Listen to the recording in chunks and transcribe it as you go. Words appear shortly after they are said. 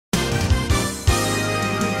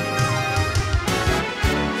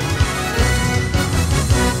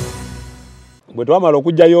bwe twamala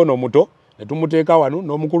okujjayo ono muto ne tumuteeka wano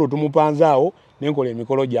n'omukulu tumupanzaawo n'enkola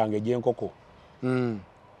emikolo gyange gy'enkoko.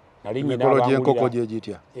 Nali nyina gy'enkoko gye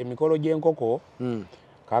gitya? Emikolo gy'enkoko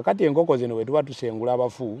kaakati enkoko zino bwe tuba tusengula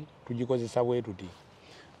abafu tugikozesa bwe tuti.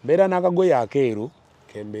 Mbeera n'akagoye akeeru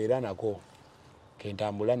ke mbeera nako ke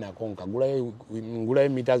ntambula nako ngulayo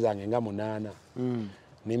mita zange nga 8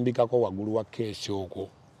 nembikako waggulu wa keesi okwo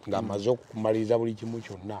nga mmaze okumaliriza buli kimu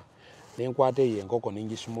kyonna ne nkwata eyo enkoko ne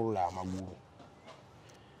ngisumulula amagulu.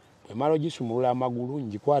 Bwe mala ogisumulula amagulu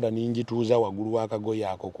ngikwata ne ngituuza waggulu w'akagoye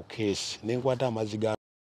ako ku keesi ne nkwata amazzi ga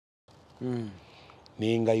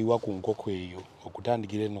ne ngayiwa ku nkoko eyo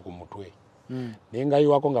okutandikira eno ku mutwe. Ne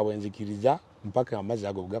ngayiwako nga bwe nzikiriza mpaka amazzi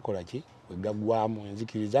ago gakola ki bwe gaggwamu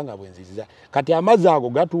enzikiriza nga bwe nzikiriza. Kati amazzi ago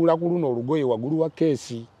gatuula ku luno olugoye waggulu wa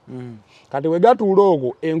keesi. Kati bwe gatuula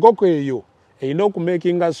okwo enkoko eyo erina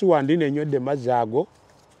okumekinga suwa ndi nenywedde mazzi ago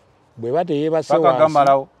bwe bate yeebase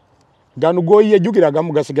wansi. Gano goyi ejjukira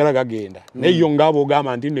gamu gasigala gagenda. Neyo ngabo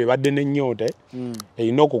ogamba nti nno ebadde n'ennyota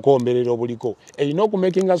erina okukomberera obuliko. Erina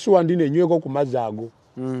okumekinga suwa ndi nenyweko ku mazzi ago.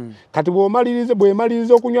 Kati bwe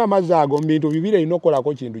maliriza okunywa amazzi ago mu bintu bibiri erina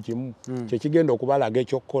okukolako kintu kimu kyekigenda okubalaga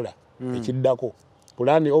ekyokkola ekiddako.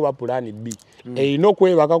 Pulaani oba pulaani B. Erina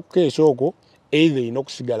okwebaka ku keesi okwo either erina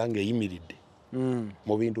okusigala ng'eyimiridde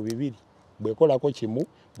mu bintu bibiri. Bwekolako kimu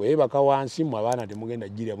bweyebaka wansi mu abaana temugenda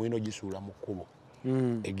ggirya mulina ogisuula mu kkubo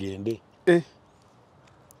egende.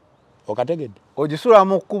 Okategedde? Ogisuula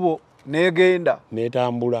mu kkubo n'egenda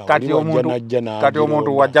n'etambula. Kati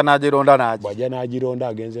omuntu wajja n'agironda n'agi? Wajja n'agironda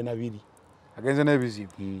agenze na biri. Agenze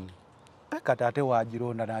n'ebizibu? Kati ate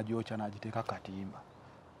waagironda n'agyokya n'agiteeka katimba.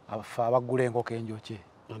 Abafa abagula enkoko enjokye.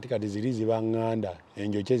 Anti kati ziri ziba ŋŋanda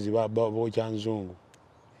enjokye ziba bookya nzungu.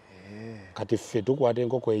 Kati ffe tukwata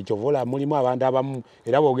enkoko ekyo vola mulimu abantu abamu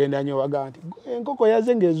era bw'ogenda nnyo baga nti enkoko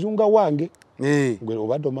yaze ng'ezunga wange. Gwe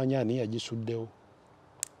obadde omanya ani yagisuddewo.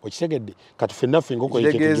 Okitegedde? Kati ffenna ffe enkoko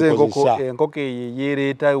ekyo tugikozesa. Enkoko eyo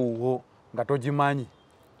yeereeta wuwo nga togimanyi.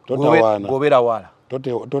 Totawaana. Gobera wala.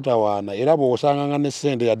 Totawaana. Era bw'osanganga ne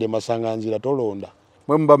ssente yadde masanganzira tolonda.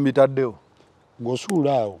 Mwe muba mubitaddewo.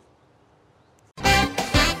 G'osuula awo.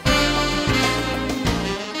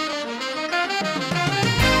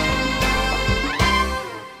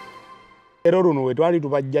 Ero luno we twali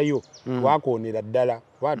tubajjayo twakoonera ddala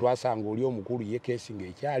kuba twasanga oli omukulu ye keesi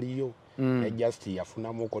ng'ekyaliyo ne just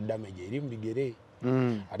yafunamuko damage eri mu bigere.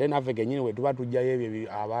 Ate naffe kennyini we tuba tujjayo ebyo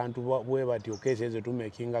abantu bwe batyo keesi ezo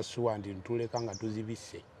tumekinga sure nti ntuleka nga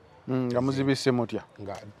tuzibisse. Nga muzibisse mutya?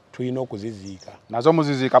 Nga tulina okuziziika. Nazo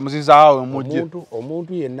muziziika muzizaawo mujje.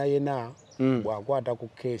 Omuntu yenna bw'akwata ku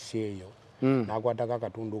keesi eyo n'akwatako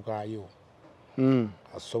akatundu kaayo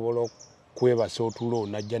asobola kwebasa otulo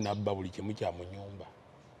najja nabba buli kimu kya mu nnyumba.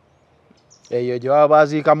 Eyo gye baba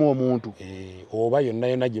baaziikamu omuntu. Oba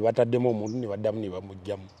yonna gye bataddemu omuntu ne baddamu ne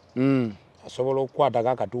bamuggyamu. Asobola okukwatako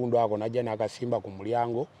akatundu ako najja n'akasimba ku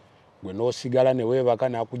mulyango gwe n'osigala ne weebaka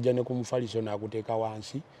n'akujja ne ku mufaliso n'akuteeka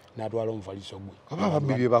wansi n'atwala omufaliso gwe. Oba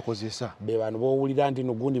ababbi bye bakozesa? Be bano b'owulira nti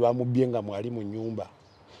n'ogundi bamubbye nga mwali mu nnyumba.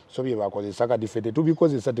 So bye bakozesa kati ffe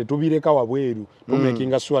tetubikozesa tetubireka wabweru.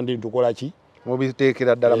 Tumekinga sure ndi tukola ki?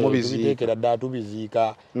 Mubiteekera ddala mubiziika. Tubiteekera ddala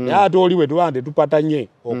tubiziika. Naye ate oli bwe tuba tetupatanye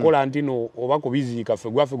okola nti no oba kubiziika ffe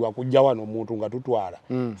gwaffe gwakujja wano omuntu nga tutwala.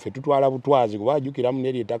 Ffe tutwala butwazi kuba ajjukiramu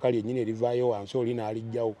n'eri ettaka lyennyini erivaayo wansi oli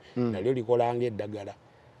n'alijjawo nalyo likola ng'eddagala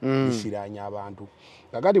lisiraanya abantu.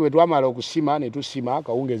 Kakati bwe twamala okusima ne tusima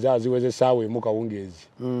kawungeezi aziweze essaawa emu kawungeezi.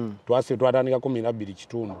 Twatandika 12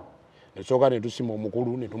 kitundu. Ne tusooka ne tusima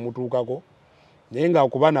omukulu ne tumutuukako. Naye nga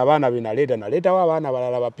okuba n'abaana be naleetawo abaana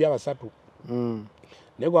balala bapya 3.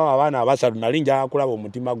 Naye kwaba abaana abasatu nali njaga kulaba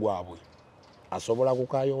omutima gwabwe asobola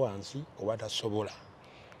kukaayo wansi oba tasobola.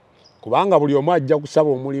 Kubanga buli omu ajja kusaba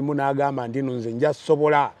omulimu n'agamba nti no nze nja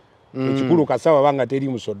sobola ekikulu kasaba banga teri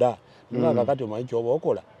musoda. Nga kakati omanyi ky'oba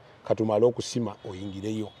okola katumala okusima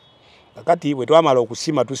oyingireyo. Kakati bwe twamala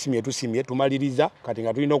okusima tusimye tumaliriza kati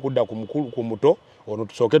nga tulina okudda ku mukulu ku muto ono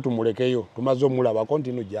tusooke tumulekeyo tumaze omulabako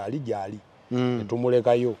nti no gyali.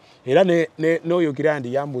 Tumulekayo era n'oyo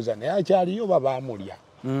kirandi yambuuza naye akyaliyo babaamulya.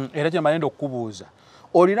 Era kye mbalenda okukubuuza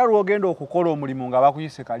olina lw'ogenda okukola omulimu nga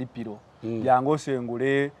bakuyise Kalipiro yange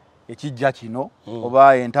osengule ekijja kino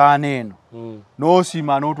oba entaana eno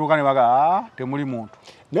n'osima n'otuuka ne baga temuli muntu.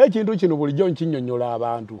 N'ekintu kino bulijjo nkinnyonnyola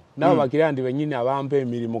abantu nabo bakirandi bennyini abampa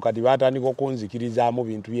emirimu kati baatandika okunzikirizaamu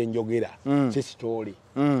bintu by'enjogera si sitooli.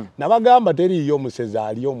 Nabagamba teriiyo omusezi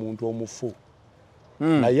ali omuntu omufu.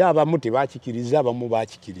 Naye abamu tebakikiriza abamu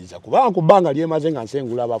bakikiriza kubanga ku bbanga lyemaze nga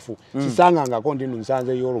nsengula abafu sisangangako nti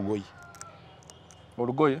nsanzeyo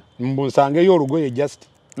olugoye mbusangeyo olugoye just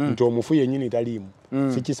nti omufu yennyini taliimu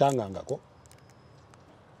sikisangangako.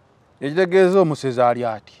 ekitegeeza omusezi ali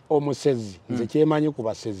ati omusezi nze kyemanyi ku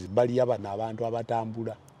basezi bali abana abantu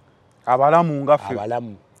abatambula abalamu nga ffe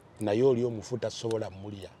abalamu naye oli omufu tasobola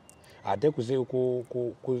mulya ate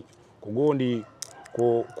kugundi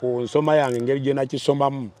ku nsoma yange engeri gye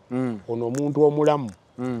nakisomamu ono omuntu omulamu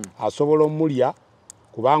asobola omulya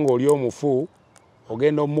kubanga oli omufu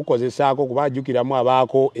ogenda omukozesaako kuba ajjukiramu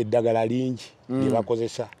abaako eddagala lingi lye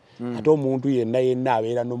bakozesa ate omuntu yenna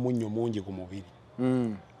abeera n'omunnyo mungi ku mubiri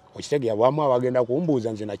okitegeera bwamu abagenda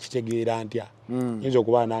kumbuuza nze nakitegeera ntya yinza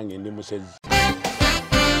okuba nange ndi musezi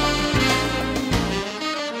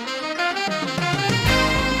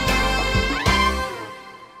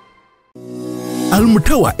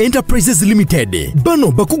Almutawa Enterprises Limited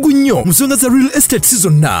bano bakugu nnyo musonga za real estate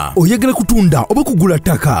season na oyagala kutunda oba kugula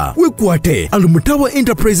ttaka wekwate Almutawa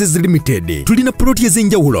Enterprises Limited tulina ploti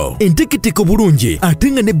ez'enjawulo enteketeko bulungi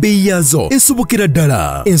ate nga ne bbeeyi yaazo esobokera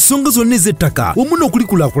ddala ensonga zonna ez'ettaka wamu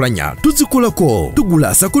n'okulikulaakulanya tuzikolako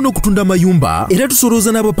tugula sako n'okutunda amayumba era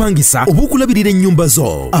tusolooza n'abapangisa oba okulabirira ennyumba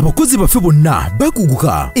zo abakozi baffe bonna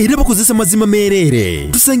bakuguka era bakozesa mazima meereere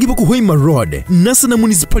tusangibwa ku Hoima Road Nasana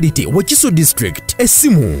Municipality Wakiso District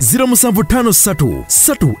Esimu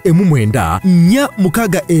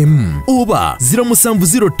 0753 oba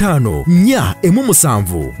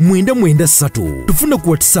 0705 tufuna ku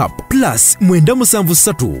WhatsApp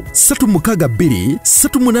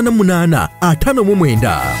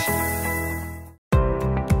 +97362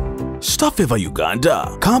 Staffever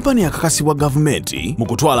Uganda, kampani akakasibwa gavumenti mu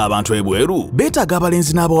kutwala abantu ebweru beetaaga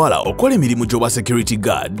abalenzi n'abawala okola emirimu gy'obwa security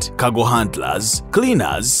guard, cargo handlers,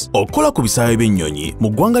 cleaners, okola ku bisaawe by'ennyonyi mu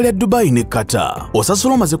ggwanga lya Dubai ne Qatar.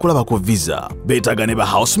 Osasula omaze kulaba ku visa. Beetaaga ne ba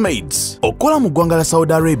housemaids, okola mu ggwanga lya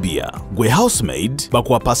Saudi Arabia. Gwe housemaid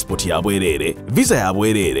bakuwa passport ya bwereere, visa ya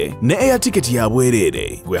bwereere ne air ticket ya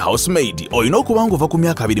bwereere. Gwe housemaid olina okuba ng'ova ku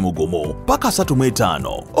myaka 21 paka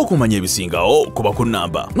 35 okumanya ebisingawo kuba ku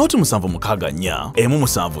nnamba noti 764 174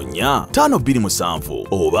 527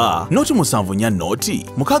 oba noti 74 noti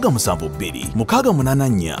 672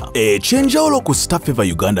 684. Ekyenjawulo ku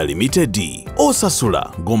Staffever Uganda Limited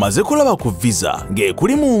osasula ng'omaze kulaba ku visa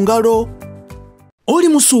ng'ekuli mu ngalo. Oli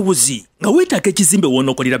musuubuzi nga weetaaga ekizimbe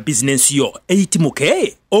w'onookolera bizinensi yo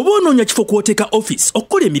eyitimuke oba onoonya kifo kw'oteeka office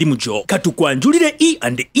okukola emirimu gyo katukwanjulire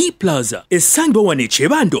E&E Plaza essangibwa wano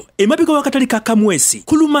ekyebando emabega w'akatale ka Kamwesi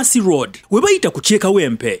ku Lumasi Road we bayita ku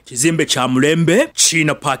Kyekawempe. Kizimbe kya mulembe,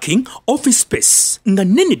 kiina parking, office space nga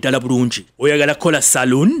nnene ddala bulungi. Oyagala kola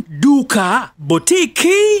saloon, duuka, boutique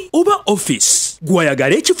oba office.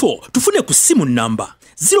 Gw'ayagala ekifo tufune ku ssimu nnamba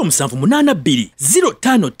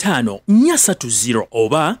 0782055430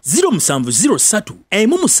 oba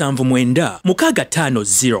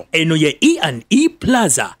 0703 eno ye E&E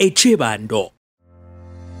Plaza ekyebando.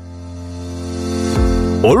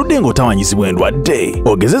 Oludde ng'otawanyizibwa endwadde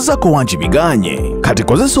ogezezzaako wangi biganye kati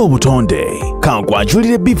kozesa obutonde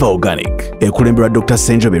kankwanjulire Biva Organic ekulemberwa Dr.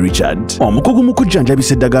 Senjobe Richard omukugu mu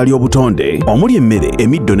kujjanjabisa eddagala ly'obutonde omuli emmere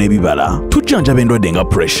emiddo n'ebibala tujjanjaba endwadde nga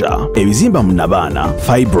pressure ebizimba mu nabaana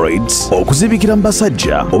fibroids okuzibikira mu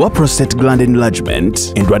basajja oba prostate gland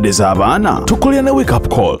enlargement endwadde z'abaana tukolera ne wake up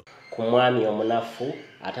call ku mwami omunafu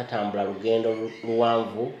atatambula lugendo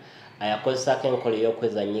luwanvu ayakozesako enkola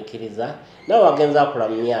ey'okwezannyikiriza nawe wagenza akula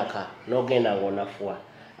mu myaka n'ogenda ng'onafuwa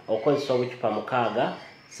okozesa obucupa 6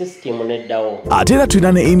 sisitimu neddawo. Ate era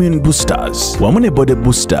tulina ne immune boosters wamu ne body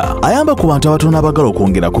booster ayamba ku bantu abatono abagala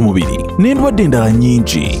okwongera ku mubiri n'endwadde endala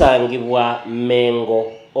nnyingi. Tusangibwa Mengo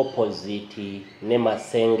opposite ne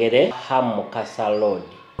Masengere Hamukasa Road.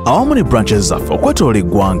 Awamu ne branches zaffe okwetoola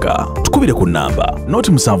eggwanga tukubire ku nnamba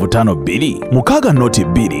noti 752 mukaaga noti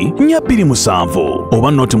 2 427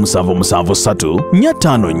 oba noti 773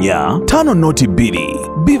 454 5 noti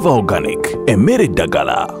 2. Biva Organic emmere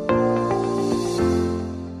eddagala.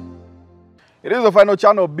 It is the final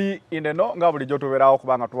channel B in the no nga bulijjo tubeerawo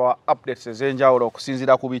kubanga tuwa updates ez'enjawulo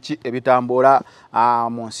okusinziira ku biki ebitambula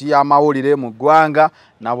mu nsi y'amawulire mu ggwanga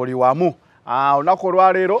na buli wamu. Olunaku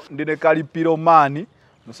olwaleero ndi ne Kalipiro maani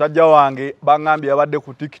musajja wange bangambye abadde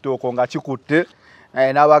ku TikTok nga kikutte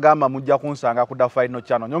n'abagamba mujja kunsanga ku the final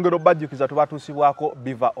channel. Nyongero bajjukiza tubatuusibwako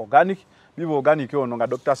Biva Organic. Biva Organic ono nga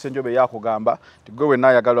Dr. Senjobe yakugamba tigwe wenna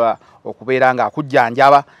ayagala okubeera nga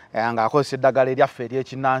akujjanjaba nga akozesa eddagala eryaffe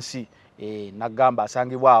ery'ekinnansi. Nagamba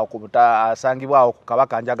asangibwawo ku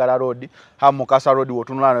Kabaka Njagala Road Hamukasa Road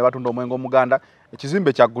wotunula ne batunda omwengo Muganda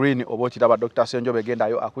ekizimbe kya green oba okiraba Dr. Senjobe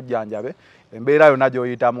gendayo akujjanjabe embeera yonna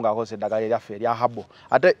gy'oyitamu ng'akozesa eddagala eryaffe erya habo.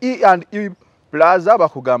 Ate E&E Plaza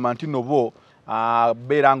bakugamba nti nobo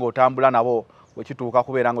beera ng'otambula nabo wekituuka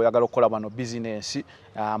kubeera ng'oyagala okukola bano bizinensi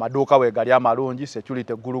amaduuka weegali amalungi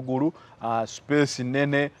security gulugulu space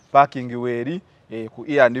nene parking weeri ku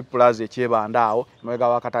E&D Plaza ekyebandaawo emabega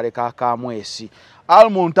w'akatale ka Kamwesi.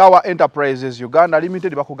 Almond Tower Enterprises Uganda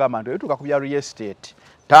Limited bakugamba nti etuka ku bya real estate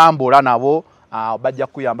tambula nabo bajja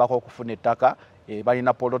kuyambako okufuna ettaka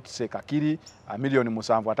balina polotse kakiri milioni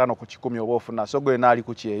 75 ku 10 oba ofuna sogo enaali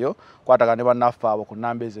ku kyeyo kwataga ne bannaffe abo ku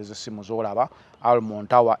namba ezo simu zolaba Almond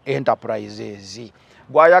Tower Enterprises.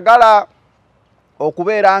 Gwayagala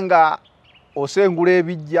okubeera nga osengula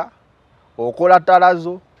ebijja okola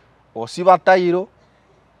talazo osiba tayiro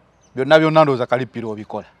byonna byonna ndooza Kalipiro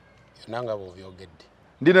obikola nanga bobyogedde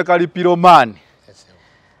ndine Kalipiro man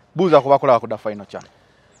buuza kubakola ku da final channel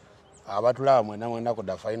abatulaba mwena ku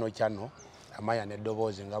da final channel amaya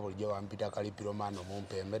n'eddoboozi nga bulijjo bampita Kalipiro man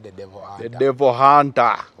omumpembe the devil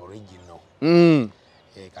hunter original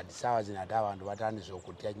kati saawa zino ate abantu batandise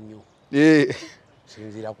okutya nnyo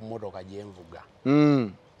sinziira ku mmotoka gyenvuga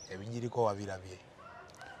ebigiriko wabirabye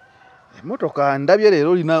emotoka ndabye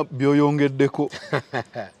leero lina byoyongeddeko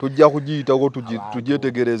tujja kugiyitako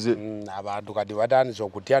tugyetegereze abantu kati batandise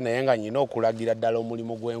okutya naye nga nyina okulagira ddala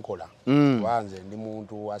omulimu gwenkola wanze ndi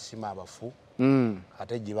muntu asima abafu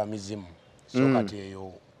ate giba mizimu so kati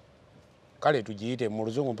eyo kale tugiyite mu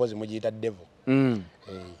luzungu mpozi mugiyita devil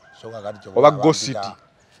so kakati oba ghost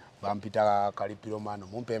bampita Kalipiro man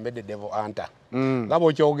mumpembe the devil hunter nga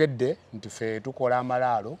bw'okyogedde nti ffe tukola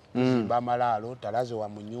amalaalo tuzimba amalaalo talazo wa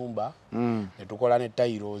mu nyumba ne tukola ne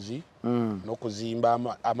tairozi n'okuzimba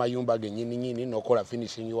amayumba gennyini n'okola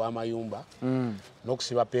finishing w'amayumba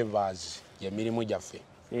n'okusiba pavers y'emirimu gyaffe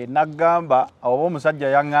nagamba oba omusajja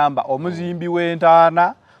yaŋŋamba omuzimbi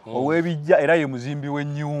w'entaana ow'ebijja era ye muzimbi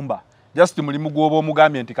w'ennyumba just mulimu gw'oba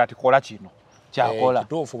omugambye nti kati kola kino kyakola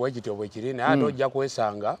kituufu bwe kityo bwe kiri naye ate ojja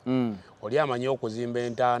kwesanga oli amanyi okuzimba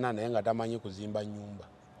entaana naye nga tamanyi kuzimba nnyumba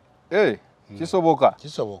kisoboka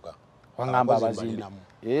waŋŋamba abazimbi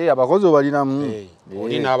abakozi obalinamu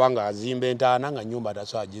oli naaba nga azimba entaana nga nnyumba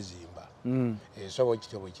tasobola gizimba so bwe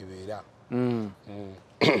kityo bwe kibeera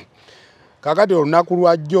kakati olunaku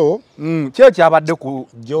lwajjo kyekyabadde ku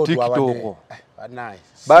TikTok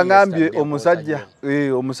bangambye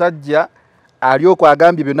omusajja aliyoko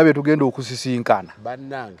agambye byonna bye tugenda okusisinkana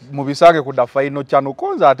mu bisange ku da final channel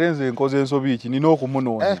konza ate nze nkoze ensobi iki nina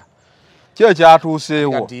okumunoonya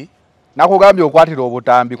kyekyatuuseewo nakugambye okwatira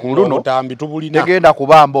obutambi ku luno tegenda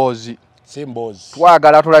kuba mboozi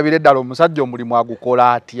twagala tulabire eddala omusajja omulimu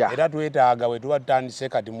agukola atya era twetaaga bwe tuba tutandise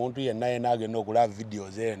kati muntu yenna agenda okulaba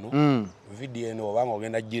videos eno video eno obanga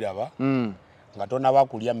ogenda giraba nga tonaba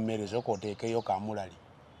kulya mmere sooka oteekeyo kamulali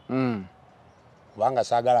kubanga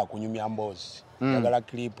saagala kunyumya mboozi yagala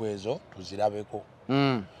clip ezo tuzirabeko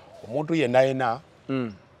omuntu yenna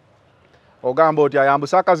ogamba oti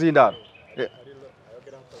ayambusa akazindaalo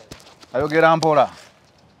ayogera mpola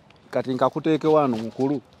kati nkakuteeke wano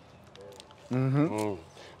mukulu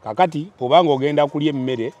kakati obanga ogenda kulya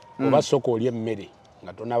emmere oba sooka olya emmere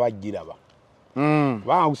nga tonaba giraba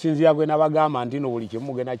kubanga kusinziira gwe nabagamba nti no buli kimu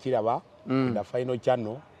mugenda kiraba da final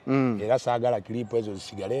channel era saagala clip ezo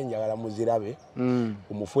zisigale njagala muzirabe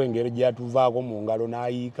omufu engero gyatuvaako mu ngalo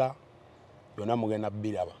n'ayiika byonna mugenda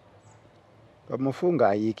biraba omufu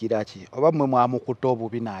ng'ayiikira ki oba mmwe mwamukuta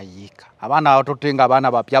obubi n'ayiika abaana abatotte nga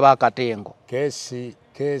abaana bapya bakatengo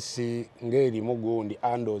keesi ng'erimu gundi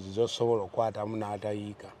andozi zosobola okwatamu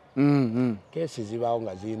n'atayiika keesi zibaawo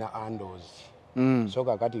nga zirina andozi so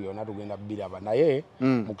kakati byonna tugenda biraba naye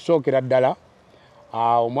mu kusookera ddala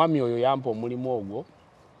omwami oyo yampa omulimu ogwo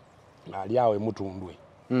ali awo emutundwe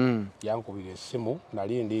yankubira essimu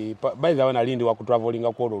nali ndi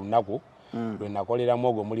wakutravelinga kwolwo olunaku lwe nakoleramu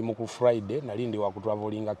ogwo mulimu ku Friday nali ndi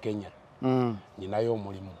wakutravelinga Kenya ninayo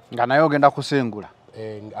omulimu nga naye ogenda kusengula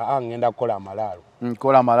ngenda kukola amalaalo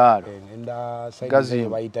ngenda saidi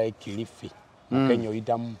bayita Kilifi Kenya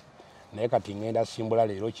oyitamu naye kati ngenda simbula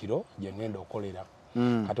leero kiro gye ngenda okolera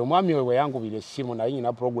kati omwami oyo bwe yankubira essimu naye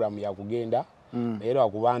nyina programu yakugenda era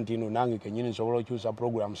akuba nti no nange kenyini nsobola okyusa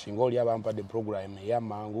program singa oli abampadde program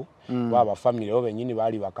ey'amangu baba family obe nyini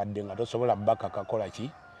bali bakadde nga tosobola baka kakola ki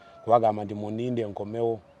kubagamba nti muninde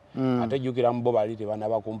nkomewo ate jukira mbo bali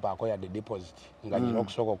tebanaba kumpaako yadde deposit nga nyina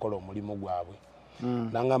okusooka okola omulimu gwabwe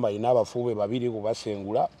nangamba ina abafuube babiri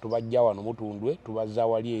kubasengula tubajja wano mutundwe tubazza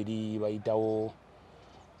wali eri bayitawo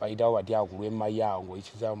batya ku lw'emaya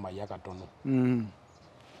ng'oyisizaawo maya katono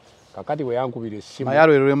kakati bwe yankubira essimu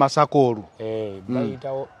mayalo ero Masaka olwo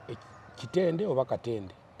bayitawo kitende oba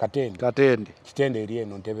katende kitende eri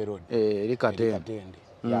eno Ntebe Road eri katende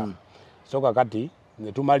so kakati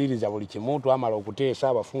ne tumaliriza buli kimu twamala okuteesa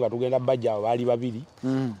abafunga tugenda bajja abo baali babiri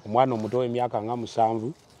omwana omuto w'emyaka nga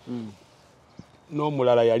 7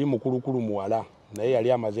 n'omulala yali mukulukulu muwala naye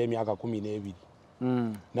yali amaze emyaka 12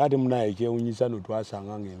 naate munaye ekyewunyisa no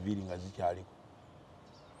twasanga ng'enviiri nga zikyaliko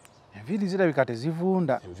enviiri zirabika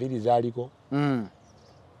tezivunda. Enviiri zaaliko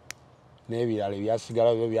n'ebirala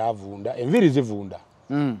ebyasigala byo byavunda. Enviiri zivunda.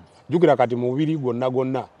 Jukira kati mu mubiri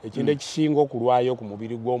gwonna ekintu ekisinga okulwayo ku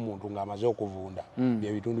mubiri gw'omuntu ng'amaze okuvunda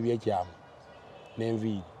bye bitundu by'ekyama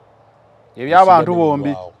n'enviiri. Eby'abantu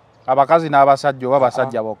bombi, abakazi n'abasajja oba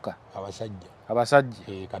abasajja bokka?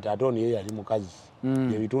 Abasajja. Kati ate ono ye yali mukazi.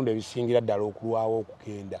 Ebitundu ebisingira ddala okulwawo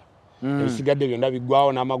okugenda. Ebisigadde byonna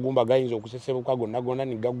biggwawo n'amagumba gayinza okusesebuka gonna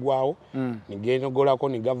ne gaggwawo ne geenogolako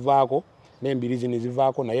ne gavaako n'embirizi ne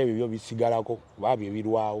zivaako naye ebyo bisigalako kuba bye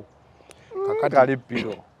birwawo.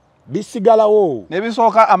 Kalipiro bisigalawo.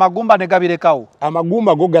 Nebisooka amagumba ne gabirekawo.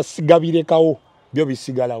 Amagumba go gasigabirekawo byo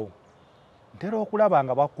bisigalawo. Ntera okulaba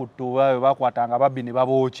nga bakutta oba bakwatanga babbi ne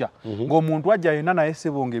babookya ng'omuntu ajja yenna naye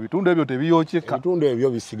ssebo ng'ebitundu ebyo tebiyookyeka. Ebitundu ebyo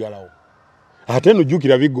bisigalawo. Ate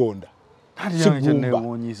nojjukira bigonda.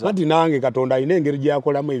 Kati nange Katonda alina engeri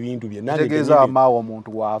gy'akolamu ebintu bye. Kitegeeza amaawo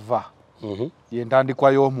omuntu w'ava.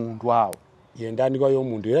 Y'entandikwa y'omuntu awo. Y'entandikwa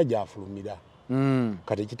y'omuntu era gy'afulumira.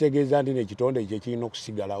 Kati kitegeeza nti n'ekitonde ekyo kirina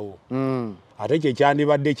okusigalawo. Ate kye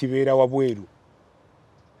kyandibadde kibeera wabweru.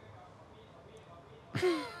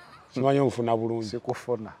 Simanyi omufuna bulungi.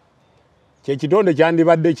 Sikufuna. Kye kitonde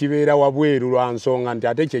kyandibadde kibeera wabweru lwa nsonga nti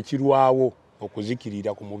ate kye kirwawo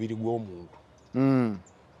okuzikirira ku mubiri gw'omuntu.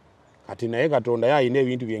 Kati naye Katonda yalina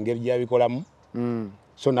ebintu by'engeri gy'abikolamu.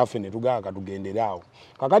 So naffe ne tugaa katugenderaawo.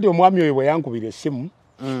 Kakati omwami oyo bwe yankubira essimu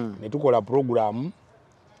ne tukola puroguramu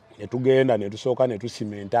ne tugenda ne tusooka ne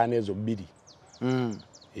tusima entaana ezo bbiri.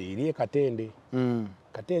 Eri ekatende.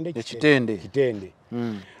 Kitende.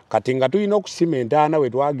 Kati nga tulina okusima entaana we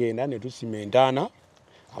twagenda ne tusima entaana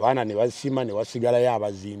abaana ne basima ne wasigalayo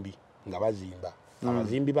abazimbi nga bazimba.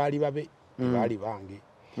 Abazimbi baali babe baali bange.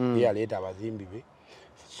 Ye yaleeta abazimbi be.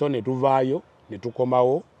 So ne tuvaayo ne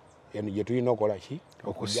tukomawo eno gye tulina okukola ki?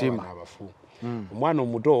 Okusima abafu. Omwana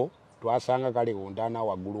omuto twasanga kale ku ntaana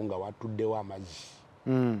waggulu nga watuddewo amazzi.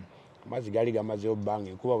 Amazzi gali gamazeyo bbanga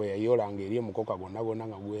enkuba bwe yayoolanga eri emukoka gonna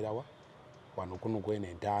nga gwerawa wano kuno kweno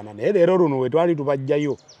entaana. Naye leero luno we twali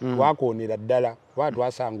tubajjayo twakoonera ddala kuba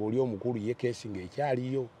twasanga oli omukulu ye keesi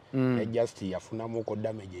ng'ekyaliyo ne just yafunamuko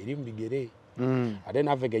damage eri mu bigere. Ate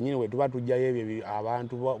naffe kennyini we tuba tujjayo ebyo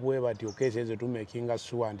abantu bwe batyo keesi ezo tumekinga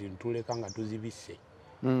sure nti ntuleka nga tuzibisse.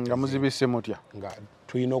 Nga muzibisse mutya? Nga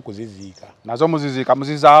tulina okuziziika. Nazo muziziika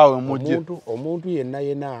muzizaawo omujje. Omuntu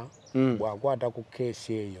yenna bw'akwata ku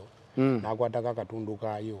keesi eyo n'akwatako akatundu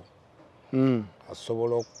kaayo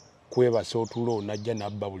asobola okwebasa otulo najja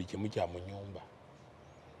nabba buli kimu kya mu nnyumba.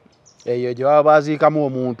 Eyo gye baba baaziikamu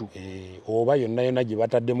omuntu. Oba yonna gye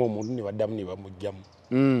bataddemu omuntu ne baddamu ne bamuggyamu.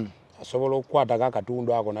 Asobola okukwatako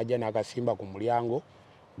akatundu ako najja n'akasimba ku mulyango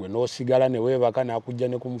gwe n'osigala ne weebaka n'akujja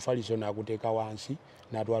ne ku mufaliso n'akuteeka wansi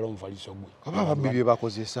n'atwala omufaliso gwe. Ababbi bye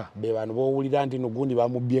bakozesa. Be bano b'owulira nti n'ogundi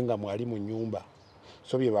bamubbye nga mwali mu nnyumba.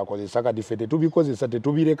 So bye bakozesa kati ffe tetubikozesa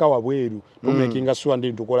tetubireka wabweru. Tumekinga sure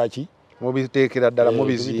ndi tukola ki? Mubiteekera ddala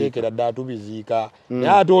mubiteekera ddala tubiziika. Naye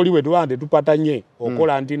ate oli bwe tuba tetupatanye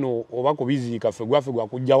okola nti no oba kubiziika ffe gwa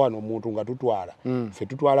kujja wano omuntu nga tutwala. Ffe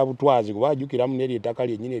tutwala butwazi kuba ajjukiramu n'eri ettaka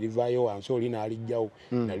lyennyini erivaayo wansi oli n'alijjawo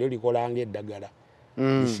nalyo likola ng'eddagala.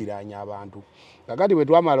 Lisiraanya abantu. Kakati bwe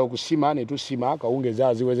twamala okusima ne tusima kawungeezi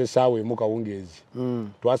aziweze essaawa emu kawungeezi.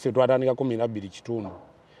 Twatandika 12 kitundu.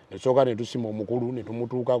 Ne tusooka ne tusima omukulu ne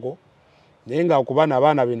tumutuukako. Naye nga okubana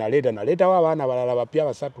abaana be naleetawo abaana balala bapya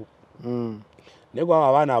basatu. Naye kwabo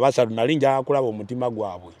abaana abasatu nali njaga kulaba omutima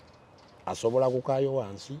gwabwe asobola kukaayo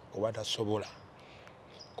wansi oba tasobola.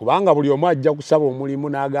 Kubanga buli omu ajja kusaba omulimu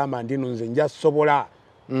n'agamba nti nze nja sobola.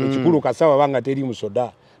 Ekikulu kasaba banga teri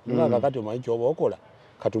musoda. Nga kakati omanyi ky'oba okola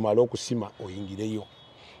katumala okusima oyingireyo.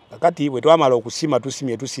 Kakati bwe twamala okusima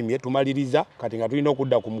tusimye tumaliriza kati nga tulina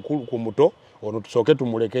okudda ku muto ono tusooke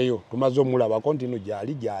tumulekeyo. Tumaze omulabako nti no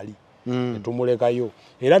gyali. Tumulekayo.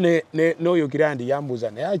 Era n'oyo kirandi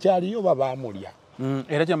yambuuza naye akyaliyo babaamulya.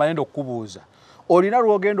 Era kye mbalenda okukubuuza. Olina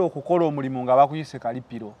lw'ogenda okukola omulimu nga bakuyise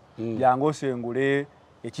Kalipiro yange osengule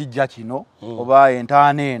ekijja kino oba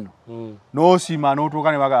entaana eno n'osima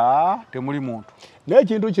n'otuuka ne baga temuli muntu. Naye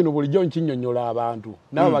ekintu kino bulijjo nkinnyonnyola abantu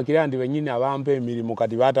nabo bakirandi bennyini abampa emirimu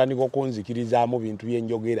kati baatandika okunzikirizaamu bintu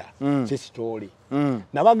byenjogera si sitoole.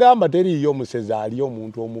 Nabagamba teriiyo omusezi ali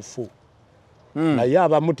omuntu omufu. Naye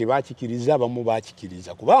abamu tebakikiriza abamu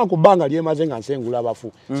bakikiriza kubanga ku bbanga lyemaze nga nsengula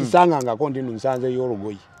abafu sisangangako ndi nsanzeyo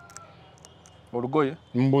olugoye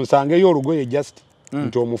mbunsangeyo olugoye just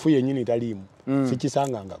nti omufu yennyini taliimu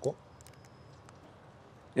sikisangangako.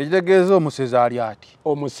 Ekitegeeza omusezi ali ati?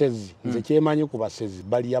 Omusezi nze kyemanyi ku basezi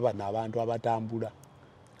bali abano abantu abatambula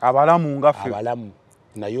abalamu nga ffe abalamu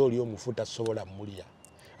naye oli omufu tasobola mulya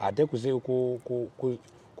ate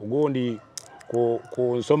kugundi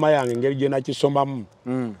ku nsoma yange engeri gye nakisomamu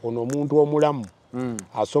ono omuntu omulamu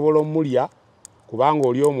asobola omulya kubanga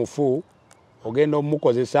oli omufu ogenda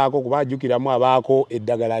omukozesaako kuba ajjukiramu abaako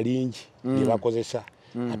eddagala lingi lye bakozesa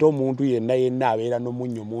ate omuntu yenna abeera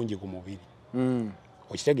n'omunnyo mungi ku mubiri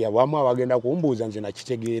okitegeera bwamu abagenda kumbuuza nze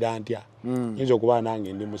nakitegeera ntya yinza okuba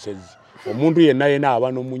nange ndi musezi omuntu yenna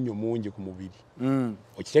aba n'omunnyo mungi ku mubiri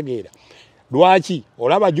okitegeera lwaki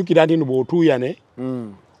olaba ajjukira nti bw'otuuyane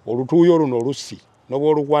olutuuyo luno olusi noba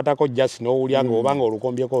olukwatako jasi n'owulyanga obanga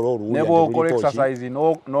olukombyeko olwoluwulya nebwokola exercise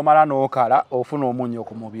nomala n'okala ofuna omunnyo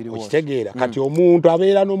ku mubiri wose okitegeera kati omuntu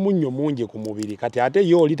abeera n'omunnyo mungi ku mubiri kati ate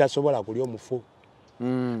ye oli tasobola kulya omufu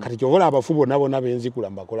kati kyobola abafu bonna benzikula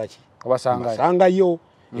mbakola ki basangayo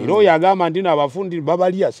era oyo agamba nti abafundi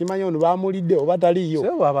babalya simanyi ono bamulidde oba taliyo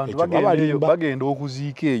abantu bagenda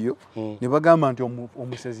okuziika eyo ne bagamba nti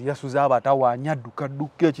omusezi yasuze abatawaanya adduka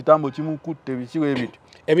ekitambo kimukutte bikiwa ebityo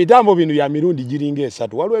ebitambo bino bya mirundi giringa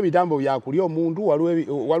esatu waliwo ebitambo byakulya omuntu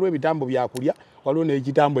waliwo ebitambo byakulya waliwo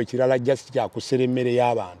n'ekitambo ekirala jasi kyakusera emmere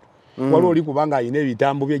y'abantu waliwo oli kubanga alina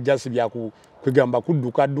ebitambo bye jasi byakwegamba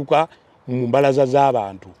kudduka mu mbalaza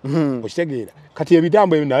z'abantu okitegeera kati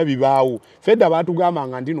ebitambo ebyo nabyo bibaawo fedda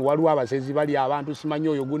baatugambanga nti waliwo abasezi bali abantu simanyi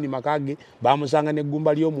oyo gundi makage bamusanga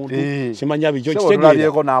n'eggumba ly'omuntu simanya bikyo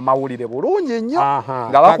kitegeeraeko n'amawulire bulungi nnyo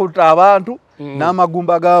nga bakutta abantu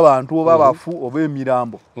n'amagumba g'abantu oba bafu oba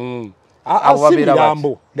emirambo si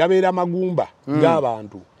mirambo gabeera magumba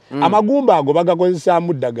g'abantu amagumba ago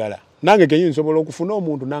bagakozesaamu ddagala nange kenyi nsobola okufuna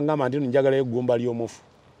omuntu nangamba nti njagalayo eggumba ly'omufu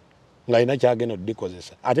ng'alina kyagenda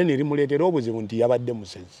oddikozesa ate nerimuleetera obuzibu nti yabadde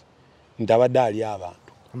musezi nti abadde ali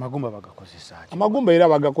abantu amagumba era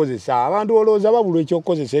bagakozesa abantu olowooza babulwa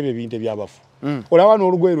ekyokukozesa ebyo ebintu ebyabafu olaba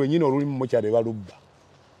n'olugoye lwennyini oluli mu mukyalo balubba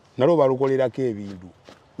nalwo balukolerako ebintu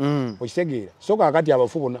okitegeera so kaakati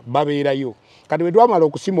abafu bonna babeerayo kati bwe twamala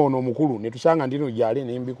okusima ono omukulu ne tusanga ndino gyali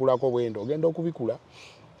ne mbikulako bwenda ogenda okubikula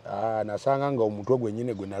nasanga nga omutwe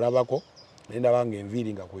gwennyini gwe nalabako ne ndaba nga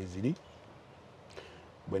enviiri nga kweziri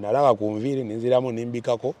bwe nalaba ku nviiri nenziramu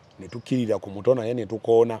nimbikako ne tukkirira ku muto naye ne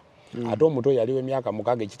tukoona ate omuto yaliwo emyaka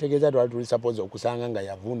mukaaga ekitegeeza twali tuli suppose okusanga nga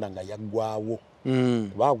yavunda nga yaggwawo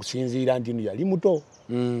kuba akusinziira nti yali muto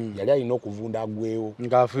yali alina okuvunda agwewo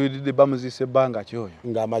ng'afiiridde bamuziise ebbanga kyoyo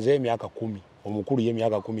ng'amaze emyaka 10 omukulu ye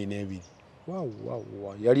emyaka 12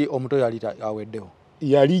 yali omuto yali aweddewo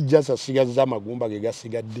yali jasa sigazza amagumba ge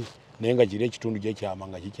gasigadde naye nga kiri ekitundu gye kyama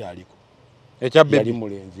nga kikyaliko yali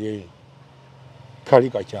mulenzi kali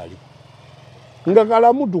kakyaliko nga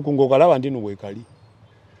kalamutuku ng'okalaba nti bwe kali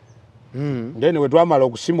ngene bwe twamala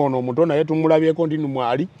okusima ono omuto naye tumulabyeko nti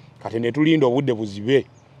mwali kati ne tulinda obudde buzibe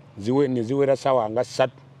ne ziwera ssaawa nga 3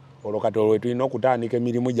 olwo kati olwo tulina okutandika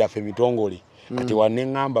emirimu gyaffe mitongole kati wane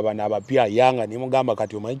ŋŋamba bano abapya yanga ne mugamba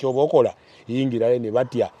kati omanyi ky'oba okola yingirayo ne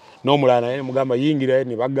batya n'omulala naye ne mugamba yingirayo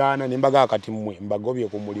ne bagaana ne mbagaa kati mmwe mbagobye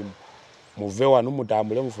ku mulimu muve wano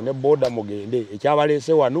mutambule mufune booda mugende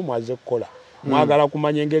ekyabaleese wano mwaze kukola mwagala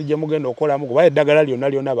kumanya engeri gye mugenda okukolamu kuba eddagala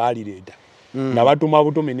lyonna baalireeta nga batuma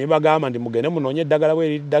butumi ne bagamba nti mugende munoonye eddagala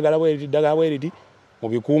bweriti mu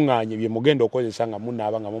bikuŋŋaanye bye mugenda okukozesa nga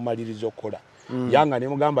munaaba nga mumaliriza okukola yanga ne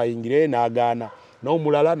mugamba ayingireyo n'agaana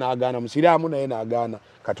n'omulala n'agaana musiraamu naye n'agaana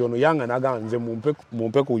kati ono yanga n'agamba nze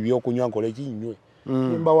mumpe ku byokunywa nkole kinywe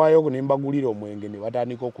nimbawaayo ne mbagulira omwenge ne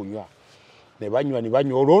batandika okunywa ne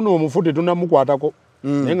banywa olwono omufu tetunamukwatako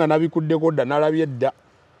naye nga nabikuddeko dda nalabye dda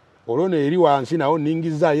olwono eri wansi nawo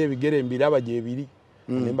ningizaayo ebigere mbiraba gyebiri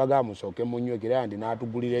ne mbagamba musooke munywekera ndi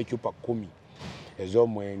n'atugulira ecupa 10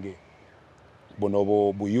 ez'omwenge buno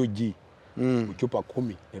buyugi bucupa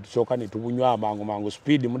 10 ne tusooka ne tubunywa mangu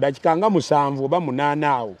speed mu dakika nga 7 oba 8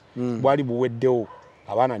 awo bwali buweddewo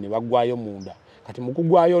abaana ne baggwayo munda kati mu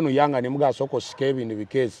kugwayo ono yanga ne mugasooka osika ebintu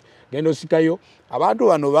bikeesi genda osikayo abantu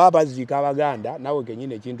bano baba baziika abaganda nawe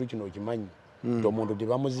kenyini ekintu kino okimanyi nti omuntu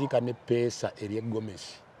tebamuziika ne peesa eri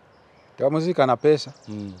eggomesi tebamuziika na peesa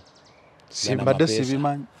simbadde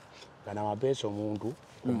sibimanyi gana mapeesa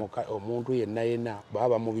omuntu yenna baba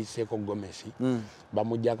bamubiseeko gomesi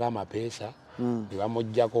bamuggyako amapeesa ne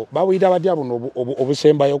bamuggyako babuyita batya buno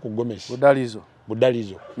obusembayo ku gomesi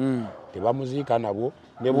budalizo tebamuziika nabwo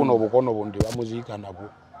ne buno obukono buno tebamuziika nabwo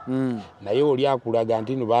naye oli akulaga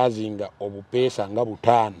nti bazinga obupeesa nga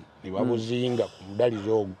 5 ne babuzinga ku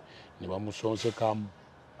mudalizo ogwo ne bamusonsekamu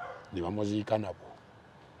ne bamuziika nabwo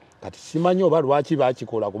kati simanyi oba lwaki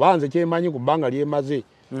bakikola kuba nze kyemanyi ku bbanga lyemaze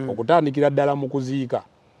okutandikira ddala mu kuziika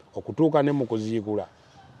okutuuka ne mu kuziikula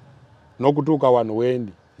n'okutuuka wano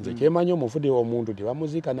wendi nze kyemanyi omufude omuntu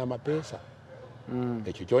tebamuziika n'amapeesa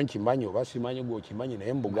ekyo kyo nkimanyi oba simanyi gw'okimanyi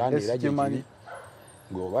naye mu Buganda era gyekiri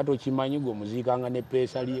ng'oba tokimanyi gw'omuziikanga ne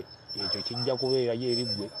peesa lye ekyo kijja kubeera gyeri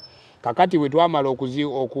ggwe kakati we twamala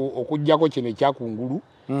okujjako kino ekyakungulu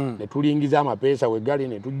ne tulingiza amapeesa we gali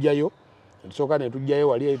ne tujjayo tusooka ne tujjayo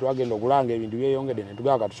wali twagenda okulanga ebintu byeyongedde ne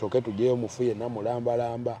tugaaka tusooke tujjeyo Omufu yenna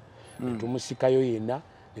mulambalamba ne tumusikayo yenna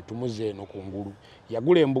ne tumuze eno kungulu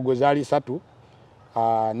yagula embugo zaali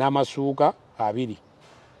 3 n'amasuuka 2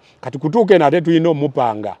 kati kutuuka eno ate tulina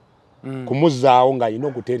omupanga kumuzaawo ng'alina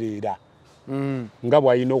okutereera nga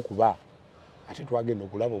bw'alina okuba ate twagenda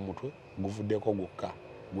okulaba omutwe guvuddeko gwokka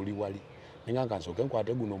guli wali nenga kansooke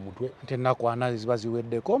nkwate guno omutwe nti ennaku 4 ziba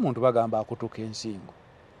ziweddeko omuntu bagamba akutuka ensingo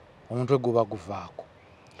omutwe guba guvaako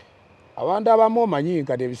abantu abamu omanyi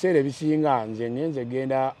kati ebiseera ebisinga nze nyenze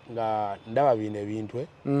genda nga ndaba bino ebintu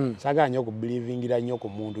saagala nnyo okubilivingira nnyo ku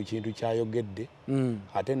muntu kintu kyayogedde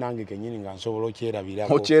ate nange kennyini nga nsobola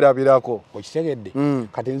okyerabirako okitegedde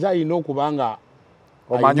kati nze alina okuba nga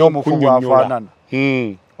omanyi Omufu bw'afaanana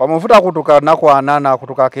Omufu takutuka nnaku 4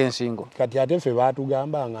 akutukako ensingo kati ate ffe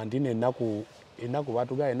baatugambanga nti ennaku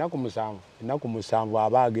 7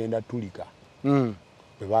 aba agenda tulika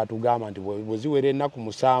ffe baatugamba nti bwe ziwera ennaku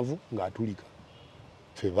 7 ng'atulika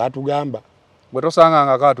ffe baatugamba bwe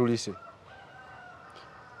tosanganga ko atulise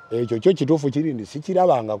ekyo kyo kituufu kiri ndi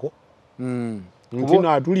sikirabangako nti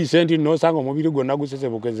no atulise nti nosanga omubiri gwonna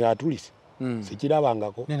gusesebukeze atulise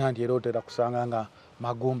sikirabangako nena nti era otera kusanga nga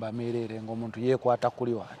magumba meerere ng'omuntu yeekwata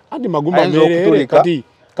kuli wala anti magumba meerere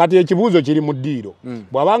kati ekibuuzo kiri mu ddiiro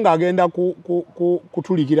bw'abanga agenda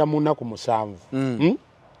kutulikira mu nnaku 7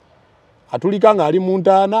 atulika ng'ali mu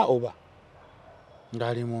ntaana oba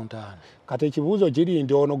ng'ali mu ntaana kati ekibuuzo kiri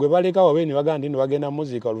nti ono gwe baleka wabe ne bagamba nti ne bagenda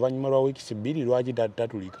muziika oluvannyuma lwa wiikisi 2 lwaki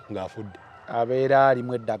tatulika ng'afudde abeera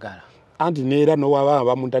alimu eddagala anti neera nowaba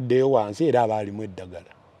bamutaddeyo wansi era aba alimu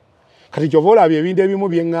eddagala kati kyova olabye ebintu ebimu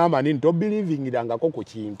bye ŋŋamba nti tobilivingirangako ku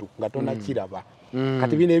kintu nga tonakiraba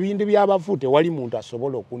kati bino ebintu byabafu tewali muntu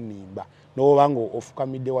asobola okunnimba n'oba nga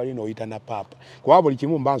ofukamidde wali n'oyita na paapa kuba buli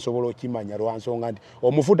kimu mba nsobola okimanya lwansonga nti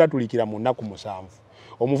Omufu tatulikira mu nnaku 7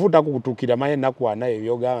 Omufu takutukira maye ennaku 4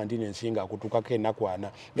 ebyogamba nti nensinga akutukako ennaku 4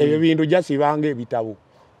 ebyo bintu jasibanga ebitabo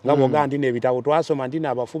nga bwogamba nti n'ebitabo twasoma nti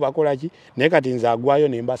n'abafu bakola ki naye kati nze agwayo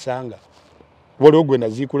ne mbasanga waliwo gwe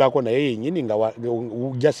naziikulako naye yennyini nga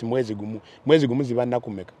jasi mwezi gumu ziba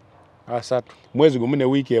nnaku meka 3 mwezi gumu ne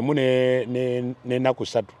wiiki emu n'ennaku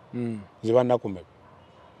 3 ziba nnaku meka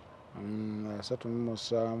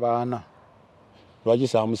 3 lwaki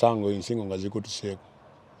saamusango ensingo nga zikutuseeko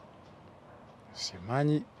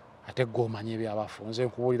simanyi ate gwomanyi ebyabafu nze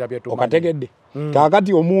nkubuulira byetumanyi okategedde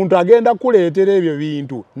kaakati omuntu agenda kuleetera ebyo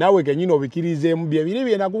bintu naawe kennyini obikirizeemu bye biri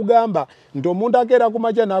bye nakugamba nti omuntu akeera ku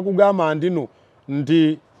makya n'akugamba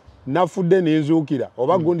nti nafudde n'enzuukira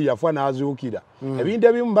oba gundi yafa n'azuukira ebintu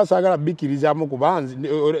ebimu basaagala bikkirizaamu kubanzi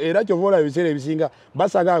era kyova olaba ebiseera ebisinga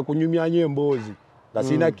basaagala kunyumyanyo emboozi nga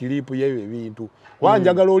sirina kiriipu y'ebyo ebintu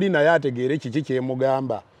wanjagala oli naye ategeere kiki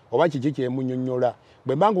kyemugamba oba kiki kyemunnyonnyola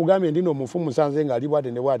bwe mba nkugambye ndi n'Omufu musanze ng'ali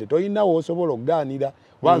bwate ne bwate toyinawo osobola okugaanira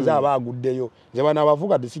banze aba aguddeyo nze bano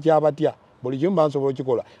abavuga tisikyabatya buli kimu mba nsobola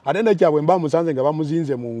okikola ate nekyabwe mba musanze nga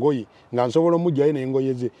bamuzinze mu ngoye nga nsobola omugjayo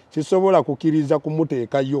n'engoye ze sisobola kukkiriza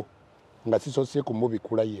kumuteekayo nga sisose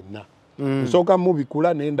kumubikula yenna nsooka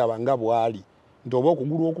mubikula nendaba nga bw'ali nti oba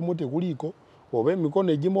okugulu okumu tekuliiko oba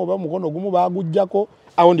emikono egimu oba omukono gumu baaguggyako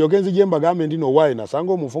awo ndyoke nzije mbagambe ndi nowaaye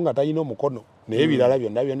nasanga Omufu nga talina omukono naye ebirala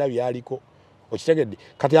byonna byaliko okitegedde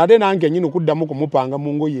kati ate nange nyina okuddamu kumupanga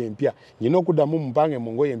mu ngoye empya nyina okuddamu mupange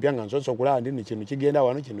mu ngoye empya nga nsoose okulaba ndi kino kigenda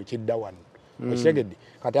wano kino kidda wano okitegedde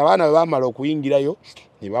kati abaana bwe baamala okuyingirayo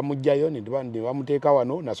ne bamugjayo ne bamuteeka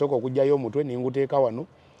wano nasooka okugjayo omutwe ne nguteeka wano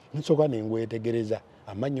nsooka ne ngwetegereza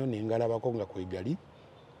amannyo ne ngalabako nga kwegali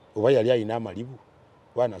oba yali alina amalibu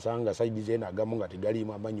oba nasanga sayidi zeena agamu nga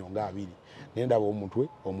tegaliimu amannyo nga 2 ne ndaba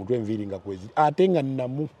omutwe enviiri nga kweziri ate nga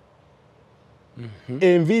nnamu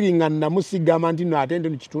enviiri nga namusigama nti no ate ndi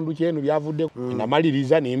mu kitundu kyenu byavudde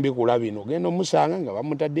namaliriza nembikula bino genda omusanga nga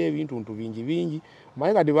bamutadde ebintu bingi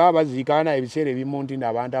maye kati baba baziikana ebiseera ebimu nti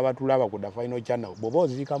n'abantu abatulaba ku The Final Channel bw'oba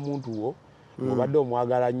oziika muntu wo obadde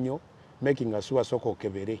omwagala nnyo making sure sooka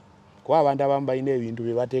okebere kuba abantu abamu balina ebintu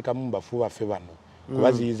bye bateekamu mu bafu baffe bano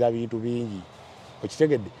kubaziyiza bintu bingi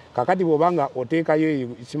okitegedde kakati bw'obanga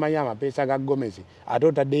oteekayo simanyi amapeesa ga Gomezi ate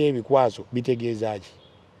otaddeyo ebikwaso bitegeeza ki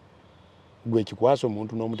gwe ekikwaso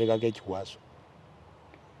omuntu n'omuteekako ekikwaso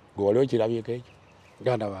gwe wali okirabyeko ekyo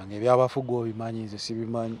ganda bange ebyabafu gwobimanyi nze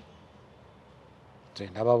sibimanyi nze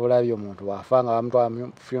ndaba bulabi omuntu waafa nga bamutwala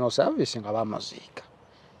mu funeral service nga bamuziika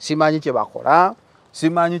simanyi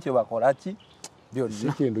kye bakola ki byonna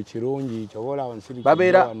si kintu kirungi kyobola wansiri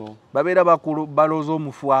babeera bakulu balooza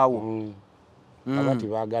Omufu awo abati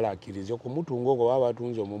baagala akkirize okumutunga okwo baba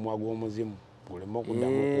batunze omumwa gw'omuzimu guleme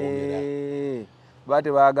okuddamu okwogera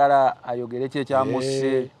bate baagala ayogere kye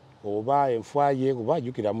kyamusse oba enfwaye kuba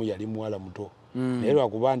ajukiramu yali muwala muto naye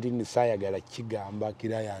lwakuba nti saayagala kigamba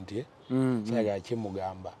kiraya nti saayagala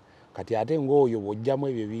kimugamba kati ate ng'oyo bw'ojjamu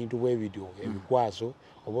ebyo ebintu bwe bityo ebikwaso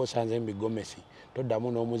oba osanze mu bigomesi toddamu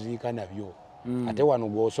n'omuziika nabyo ate wano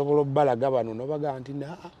gw'osobola obbalaga bano n'obaga nti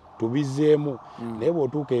tubizeemu naye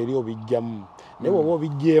bw'otuuka eri obijjamu naye bw'oba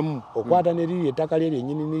obijjeemu okwata ne liri ettaka lye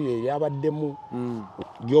lyennyini niryo eryabaddemu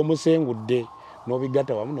gy'omusengudde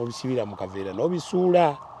n'obigatta wamu n'obisibira mu kaveera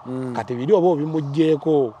n'obisuula kati biri oba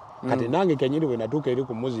obimugjeeko kati nange kenyini bwe natuuka eri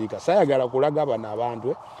ku muziika saayagala kulaga bano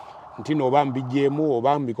abantu nti n'oba mbijjeemu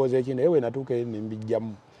oba mbikoze eki naye bwe natuuka eri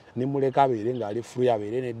nembijjamu nimuleka abeere ng'ali free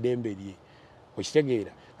abeere n'eddembe lye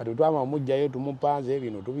okitegeera kati twama omujjayo tumupanze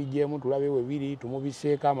bino tubijjeemu tulabe we biri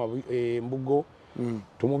tumubiseeko embugo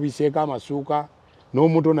tumubiseeko amasuuka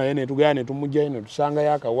n'omuto naye netugenda ne tumujjayo ne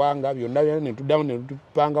tusangayo akawanga byonna byonna ne tuddamu ne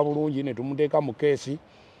tupanga bulungi ne tumuteeka mu keesi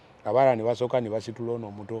abaala ne basooka ne basitula ono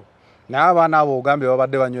omuto naye abaana abo ogambye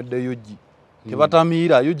babadde banywedde yugi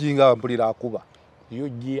tebatamiira yugi nga mpulira akuba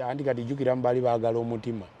yugi anti kati jjukiramu baali baagala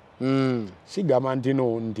omutima sigamba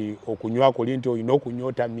nti okunywa kuli nti olina okunywa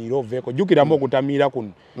otamiira oveeko jjukiramu okutamiira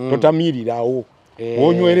kuno totamiirirawo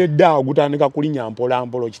wonyweredde awo gutandika kulinya mpola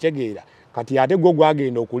mpola okitegeera kati ate gwo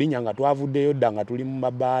gwagenda okulinya nga twavuddeyo dda nga tuli mu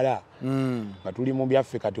mabaala nga tuli mu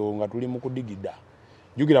byaffe kati nga tuli mu kudigida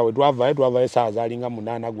jjukira we twavayo essaawa zaalinga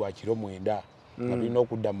 8 gwa kiro 9 nga tulina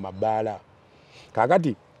okudda mu mabaala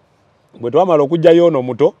kaakati bwe twamala okujjayo ono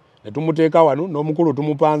muto ne tumuteeka wano n'omukulu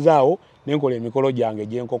tumupanze awo nenkola emikolo gyange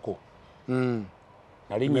gy'enkoko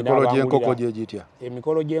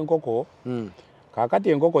emikolo gy'enkoko kaakati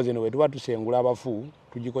enkoko zino bwe tuba tusengula abafu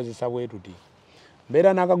tugikozesa bwe tuti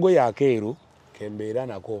mbeera n'akagoye akeeru kembeera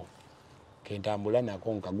nako kentambula nako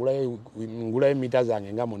ngulayo mita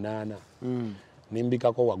zange nga 8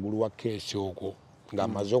 nembikako waggulu wa keesi okwo nga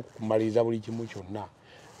maze okumaliriza buli kimu kyonna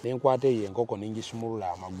nenkwata eyo enkoko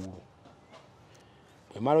nengisumulula amagulu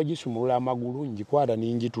bwe mala ogisumulula amagulu ngikwata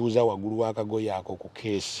ningituuza waggulu w'akagoye ako ku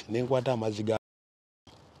keesi nenkwata amazzi ga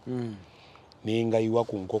nengayiwa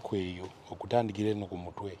ku nkoko eyo okutandikira eno ku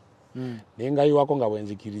mutwe nengayiwako nga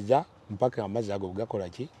bwenzikiriza mpaka amazzi ago gakola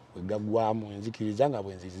ki bwe gaggwamu enzikiriza nga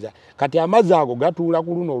bwenziriza kati amazzi ago gatuula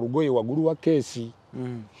ku luno olugoye waggulu wa keesi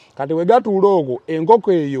kati bwe gatuula okwo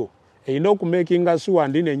enkoko eyo erina okumekinga suwa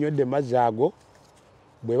ndi nenywedde mazzi ago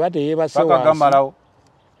bweba teyeebase wansi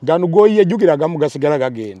gano goyiye jjukira gamu gasigala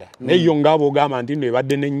gagenda naye yo ngaabo ogamba nti no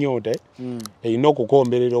ebadde n'ennyota erina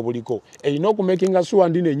okukomberera obuliko erina okumekinga suwa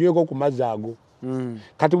ndi nenyweko ku mazzi ago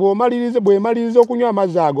kati bwemaliriza okunywa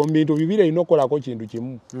amazzi ago mu bintu bibiri erina okukolako kintu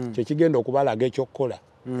kimu kyekigenda okubalaga ekyokkola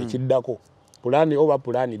ekiddako pulaani oba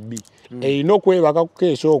pulaani B erina okwebaka ku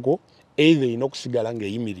keesi okwo either erina okusigala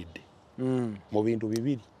ng'eyimiridde mu bintu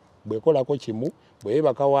bibiri bwekolako kimu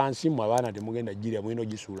bweyebaka wansi mu abaana temugenda girya mulina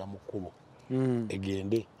ogisuula mu kkubo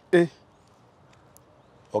egende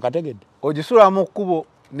okategedde ogisuula mu kkubo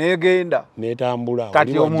negenda netambula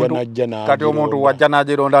kati omuntu wajja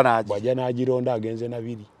n'agironda bwajja n'agironda agenze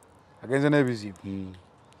nabiri agenze n'ebizibu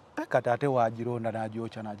kati ate wagironda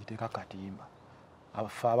n'agyokya n'agiteeka katimba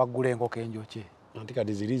abafe abagula enkoko enjokye anti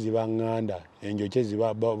kati ziri ziba ŋŋanda enjokye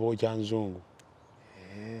ziba bookya nzungu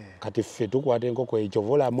kati ffe tukwata enkoko ekyo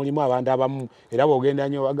vola mulimu abantu abamu era bw'ogenda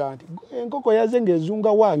nnyo baga nti enkoko yaze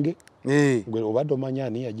ng'ezunga wange gwe oba tomanya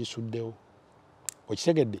ani yagisuddewo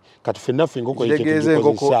okitegedde kati ffennaffe enkoko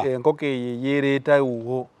ekyo enkoko eyo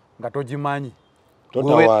yeereetawo nga togimanyi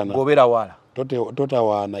gobeera wala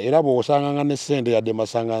totawaana era bw'osanganga ne ssente yadde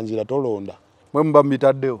masanganzira tolonda mwe muba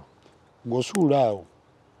mubitaddewo gwosuula awo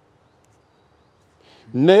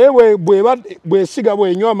naye bwesiga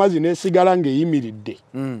bwenywa amazzi nesigala ng'eyimiridde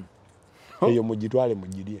eyo mugitwale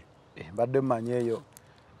mugirye mbadde mmanyi eyo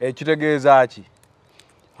ekitegeeza ki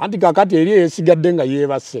anti kakati eri eyesigadde nga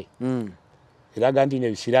yeebase eraga nti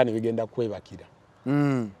nebisiraani bigenda kwebakira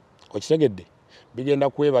okitegedde bigenda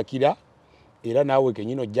kwebakira era naawe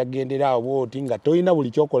kenyini ojja gendera awo bwoti nga tolina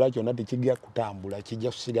buli kyokola kyonna tekijja kutambula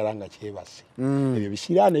kijja kusigala nga kyebase ebyo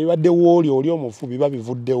bisiraani bibadde wooli oli omufu biba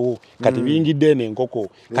bivuddewo kati biyingidde eno enkoko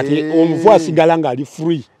kati omufu asigala ng'ali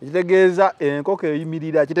free ekitegeeza enkoko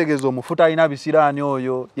eyimirira kitegeeza omufu talina bisiraani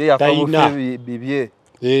oyo ye yafa bufe bibye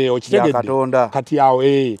okitegedde kati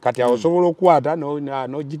awo osobola okukwata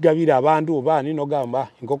n'ogigabira abantu oba ani n'ogamba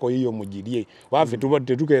enkoko yiyo mugirye waffe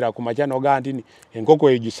tetukeera ku makya n'ogamba nti enkoko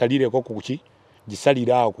eyo gisalireko kuki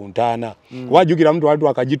gisalira awo ku ntaana kuba jjukiramu twali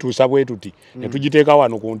twakagituusa bwe tuti ne tugiteeka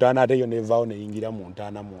wano ku ntaana ate yo nevaawo neyingira mu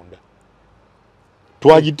ntaana munda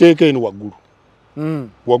twagiteeka eno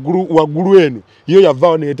waggulu eno yo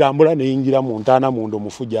yavaawo netambula neyingira mu ntaana munda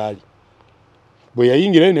omufu gyali bwe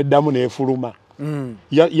yayingira yo neddamu nefuluma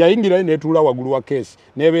yayingira netuula waggulu wa keesi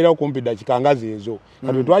nebeera kumpi dakika nga zeezo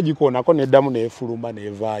kati twagikoonako neddamu neefuluma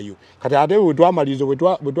neevaayo kati ate bwe twamaliriza bwe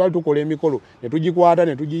twali tukola emikolo ne tugikwata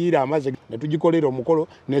ne tugiyiira amazzi ne tugikolera omukolo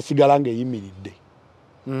nesigala ng'eyimiridde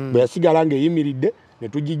bwe yasigala ng'eyimiridde ne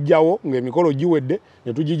tugijjawo ng'emikolo giwedde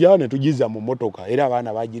ne tugijjawo ne tugizza mu motoka era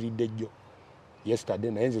abaana bagiridde jjo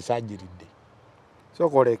yesterday naye nze saagiridde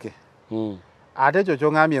sokoleke ate ekyo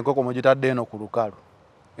kyongambye enkoko mugitadde eno ku lukalu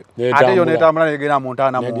ate yo netambula negenda mu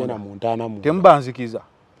ntaana temubanzikiza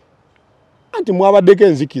anti mwabaddeko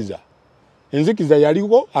enzikiza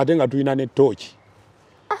yaliko ate nga tulina ne tooki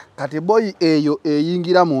kati boyi eyo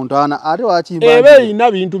eyingira mu ntaana ate wakimba eba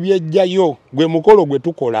erina bintu byejjayo gwe mukolo gwe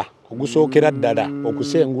tukola ogusookera ddala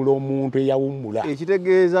okusengula omuntu eyawummula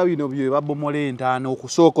ekitegeeza bino bye babomola entaana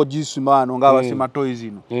okusooka ogisimaano ng'abasima toyi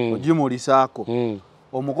zino ogimulisaako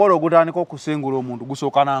omukolo ogutandika okusengula omuntu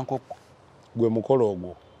gusooka na nkoko gwe mukolo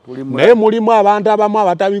ogwo naye mulimu abantu abamu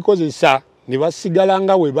abatabikozesa ne basigala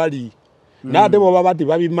nga we bali n'ate bw'oba bati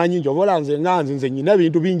babimanyi nti obola nze nyina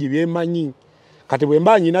bintu bingi byemanyi kati bwe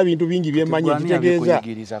mba nyina bintu bingi byemanyi ekitegeeza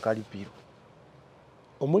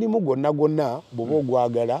omulimu gwonna bw'oba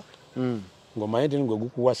ogwagala ng'omanyi nti gwe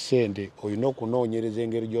gukuwa ssente olina okunoonyereza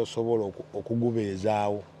engeri gy'osobola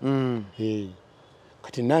okugubeezaawo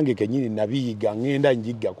kati nange kenyini nabiyiga ngenda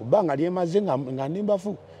njigga kubanga lyemaze nga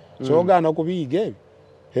nimbafu soogaana okubiyiga ebyo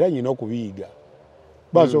era nyina okubiyiga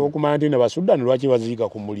basobola okumanya nti ne basudani lwaki baziika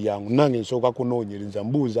ku mulyango nange nsooka kunoonyereza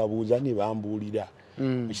mbuuzabuuza ne bambuulira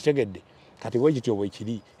ekitegedde kati bwe kityo bwe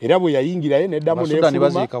kiri era bwe yayingirayo neddamu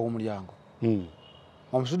nebaziika ku mulyango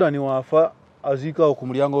omusudani waafa aziikawo ku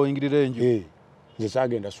mulyango oyingirira enju nze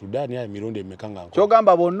saagenda Sudaani ayo emirundi emeka nga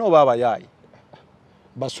kyogamba bonna oba abayaayi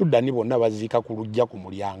basudani bonna baziika ku lujja ku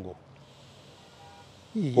mulyango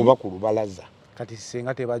oba ku lubalaza kati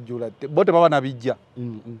senga tebajjula bo tebaba nabijja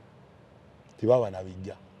tebaba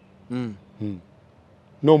nabijja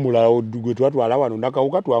n'omulala gwe twatwala wano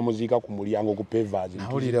nakawuka twamuziika ku mulyango ku pavers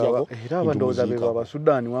era abandowooza be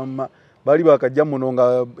babasudani wamma bali bakajja muno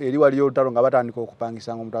nga eri waliyo olutalo nga batandika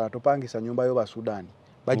okupangisanga omutala topangisa nyumba yo basudani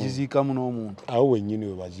bagiziikamu n'omuntu awo wennyini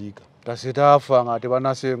we baziika tasitaafa nga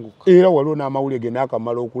tebanasenguka era waliwo n'amawulire ge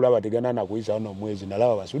naakamala okulaba tegana nakuyisa no omwezi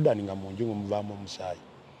nalaba basudani nga munju muvaamu omusaayi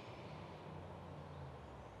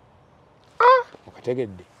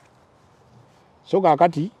okategedde so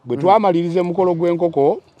kaakati bwe twamaliriza emukolo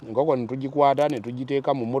gw'enkoko enkoko ne tugikwata ne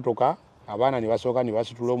tugiteeka mu motoka abaana ne basooka ne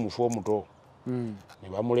basitula omufu omuto ne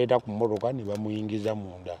bamuleeta ku motoka ne bamuyingiza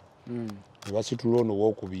munda ne basitula ono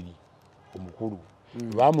owookubiri omukulu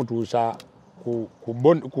bamutuusa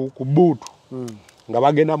ku buutu nga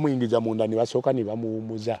bagenda muyingiza munda ne basooka ne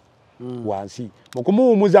bamuwumuza wansi mu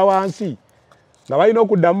kumuwumuza wansi nga balina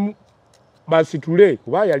okuddamu basitule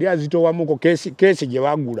kuba yali azitowamuko keesi gye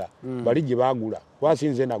bagula bali gye bagula kuba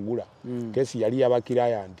sinze nagula keesi yali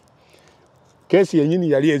yabakirayandi keesi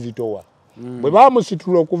yennyini yali ezitowa bwe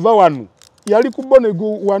bamusitula okuva wano yali ku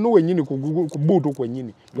bonegu wano wennyini ku buutu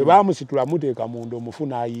kwennyini bwe bamusitula muteeka munda omufu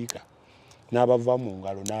n'ayiika n'abava mu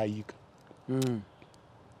ngalo n'ayiika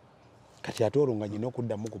kati ate olwo nga nyina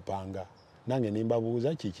okuddamu kupanga nange ne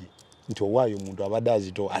mbabuuza kiki nti owaayo omuntu abadde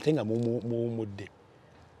azitowa ate nga muwumudde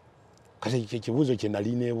kati ekibuuzo kye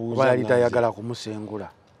nali neebuuza yali tayagala kumusengula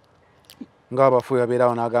ng'abafu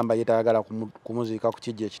yabeerawo n'agamba ye tayagala kumuziika ku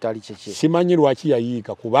kijja ekitali kyekye simanyi lwaki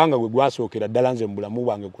yayiika kubanga gwe gwasookera ddala nze mu bulamu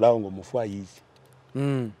bwange kulaba ng'omufu ayiise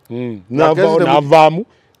n'avaamu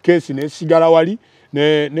keesi nesigala wali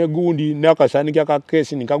ne gundi n'akasanika ka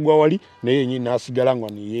keesi nikagwa wali naye yennyini n'asigala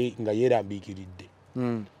nga yeerambiikiridde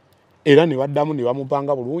era ne baddamu ne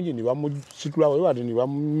bamupanga bulungi ne bamusitula wali ate ne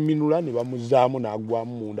bamuminula ne bamuzaamu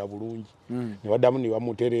n'agwamu munda bulungi ne baddamu ne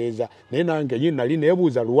bamutereeza naye nange nyini nali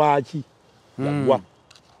neebuuza lwaki yagwa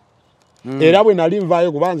era bwe nali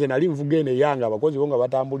nvaayo kuba nze nali nvuga eno eyange abakozi bo nga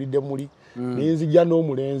batambulidde muli ninzija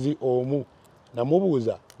n'omulenzi omu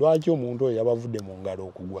namubuuza lwaki omuntu oyo yabavudde mu ngalo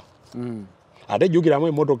okugwa ate jjukiramu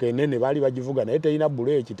emmotoka enene baali bagivuga naye terina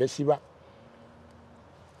buleeki tesiba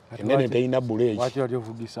enene terina buleeki lwaki wali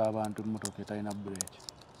ovugisa abantu emmotoka eterina buleeki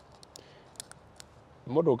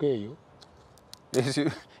emmotoka eyo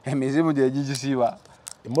emizimu gye gigisiba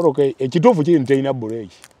emmotoka ekituufu kiri terina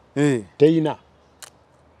buleeki terina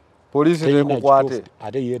poliisi tekukwate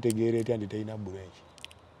ate yeetegeera etya nti terina buleeki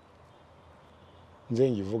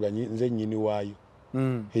nze ngivuga nze nnyini waayo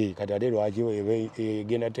kati ate lwaki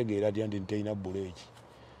egenda tegeera tya nti terina buleeki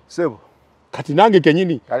sebo kati nange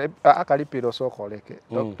kenyini Kalipiro sooka oleke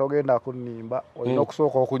togenda kunimba olina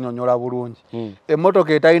okusooka okunyonyola bulungi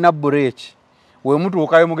emmotoka etalina buleeki we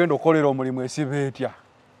mutuukayo mugenda okukolera omulimu esiba etya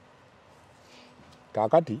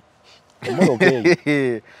kaakati Emotoka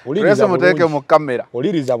eyo. Oliriza muteke mu kamera.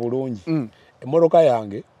 Oliriza bulungi. Emotoka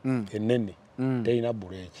yange enene terina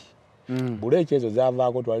buleeki. Buleeki ezo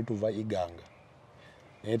zaavaako twali tuva Iganga.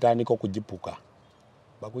 Netandika okugipuka.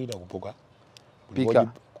 Bakuyita kupuka. Pika.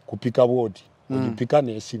 Kupika bwoti. Ogipika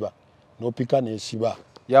n'esiba. N'opika n'esiba.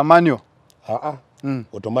 Ya manual?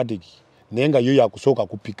 Automatic. Nenga yo yakusooka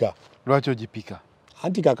kupika. Lwaki ogipika?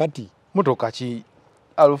 Anti kakati. Motoka ki?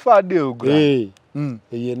 Alfa Deogra.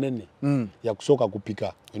 Eyenene. Yakusooka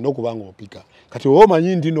kupika. Ino okubanga opika. Kati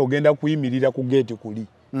omanyi nti n'ogenda kuyimirira ku gate kuli.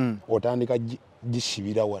 Otandika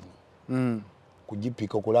gisibira wano.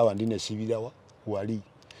 Kugipika okulaba ndi nesibira wali.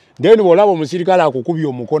 Then bw'olaba omusirikale akukubye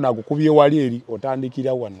omukono akukubye wali eri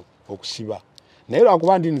otandikira wano okusiba. Naye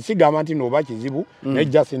lwakuba nti nsigamba nti n'oba kizibu naye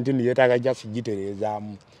just nti yeetaaga just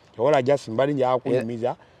gitereezaamu. Ola just mbali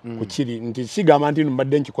njakuyimiza kukiri nti sigamba nti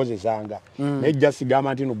mbadde nkikozesanga. Naye just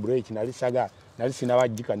sigamba nti no break nali sinaba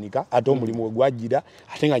gikanika ate omulimu we gwajjira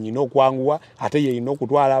ate nga nyina okwanguwa ate yeyina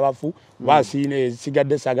okutwala abafu basiine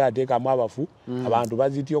sigadde saga ateekamu abafu abantu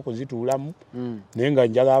bazitya okuzituulamu naye nga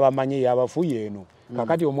njagala bamanye y'abafu yeeno.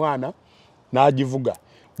 Kakati omwana n'agivuga.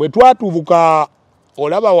 Bwe twatubuka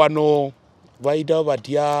olaba wano bayitawo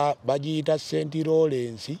batya bagiyita St.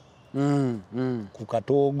 Lawrence ku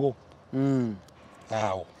Katoogo.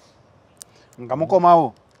 Awo. Nga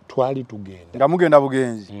mukomawo? Twali tugenda. Nga mugenda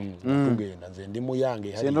bugenzi? Tugenda nze ndi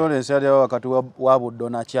muyange. St. Lawrence yali wakati wa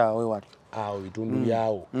Buddona kyawe wati? Awo bitundu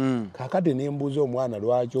byawo. Kakati nembuuza omwana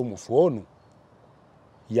lwaki omufu ono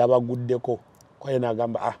yabaguddeko. Kwaye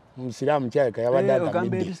n'agamba Musiraamu kyaleka yabadde atamidde.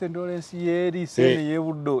 Ogamba eri St. Lawrence yeeri sene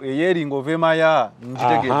y'ebuddo eyeeri ng'ova emaya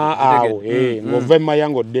awo ng'ova emaya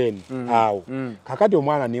ng'oddeeni awo. Kakati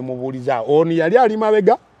omwana nemubuuliza ono yali ali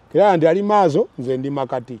mabega era ndi ali maaso nze ndi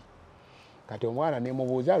makati. Kati omwana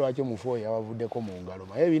nemubuuza lwaki omufu oyo yabavuddeko mu ngalo.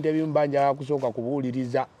 Naye ebintu ebimu banja kusooka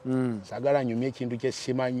kubuuliriza sagala nyumye ekintu kye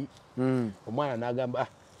simanyi. Omwana n'agamba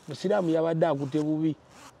Musiraamu yabadde akutte bubi.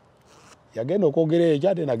 Yagenda okwogera ekyo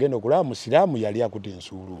ate nagenda okulaba Musiraamu yali akutte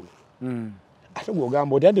ensuuluulu. Ate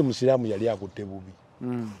gw'ogamba oti ati Musiraamu yali akutte bubi.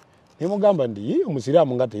 Nemugamba nti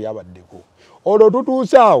Omusiraamu nga teyabaddeko. Olwo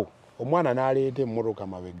tutuuse awo omwana n'aleeta emmotoka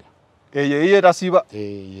mabega. Eyo yeetasiba?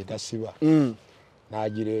 Yeetasiba.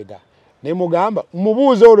 N'agireeta. Nemugamba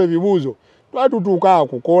mubuuze olwo ebibuuzo. Twatutuuka awo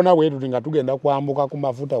ku koona bwe tuti nga tugenda kwambuka ku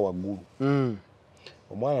mafuta waggulu.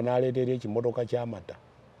 Omwana n'aleeta eri ekimmotoka ky'amata.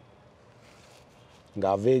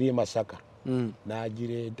 Ng'ava eri Masaka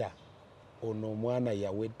n'agireeta. Ono omwana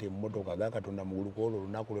yawette emmotoka ga Katonda mu guluko olwo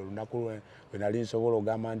olunaku lwe nali nsobola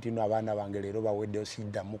ogamba nti no abaana bange leero baweddeyo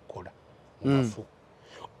siddamu kukola mufu.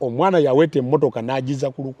 Omwana yawette emmotoka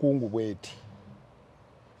n'agiza ku lukungu bweti.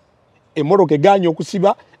 Emmotoka eganye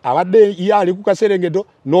okusiba abadde ye ali ku Kaserengeto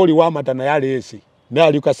n'oli w'amata naye aleese naye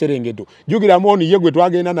ali ku Kaserengeto. Jjukiramu ono ye gwe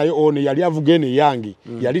twagenda naye ono yali avuga eno eyange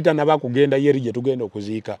yali tanaba kugenda yeri gye tugenda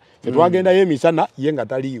okuziika. Ffe twagendayo emisana ye nga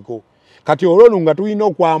taliiko. Kati olwo nga tulina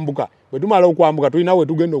okwambuka bwe tumala okwambuka tulina we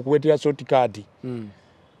tugenda okuwetera shortcut.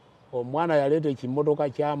 Omwana yaleeta ekimmotoka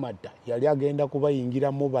ky'amata yali agenda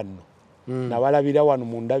kubayingiramu banno. Nabalabira wano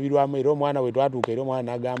mu ndabirwamu era omwana we twatuuka era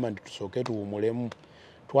omwana n'agamba nti tusooke tuwumulemu.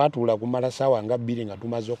 Twatuula kumala ssaawa nga 2 nga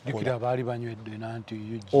tumaze okukola. Dikira baali banywedde nanti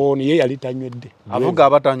ono ye yali tanywedde. Avuga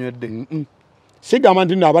abatanywedde? Sigamba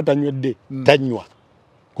nti abatanywedde tanywa.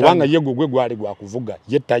 Kubanga ye gwe gwali gwa kuvuga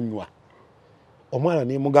ye tanywa. Omwana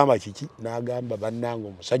nemugamba kiki n'agamba bannange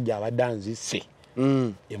omusajja abadde anzisse.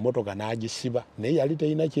 Emmotoka n'agisiba naye yali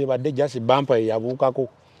terina kyebadde just bampa eyabuukako.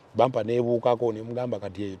 Bampa nebuukako nemugamba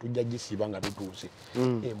kati eyo tujja gisiba nga tutuuse.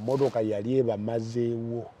 Emmotoka yali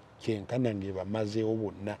ebamazeewo. Kyenkana ng'ebamazeewo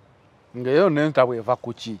bonna. Ngaeyo nenta bweva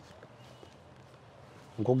kuki?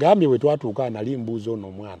 Nkugambye bwe twatuuka nali mbuuza ono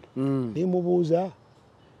omwana. Nemubuuza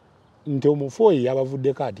nti omufu oyo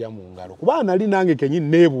yabavuddeko atya mu ngalo. Kuba nali nange kenyini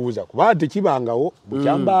neebuuza kuba tekibangawo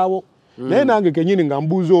bukyambaawo. Naye nange kenyini nga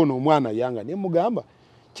mbuuza ono omwana yanga nemugamba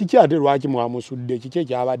kiki ate lwaki mwamusudde kiki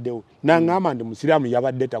ekyabaddewo. N'aŋŋamba nti Musiraamu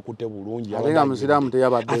yabadde takutte bulungi. Ate nga Musiraamu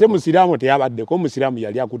teyabaddeko. Ate Musiraamu teyabaddeko. Musiraamu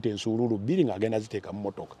yali akutte ensuuluulu 2 ng'agenda ziteeka mu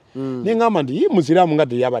mmotoka. Neŋŋamba nti Musiraamu nga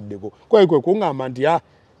teyabaddeko. Kwe kuŋŋamba nti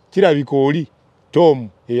kirabika oli Tom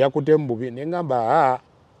eyakutte mu bubi. Neŋŋamba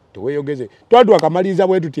teweeyogeze. Twali twakamaliza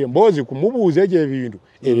bwe tuti emboozi kumubuuza ekyo ebintu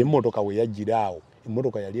era emmotoka we yajjira awo.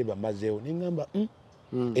 Emmotoka yali ebamazeewo. Neŋŋamba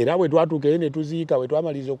era bwe twatuuka ne tuziika bwe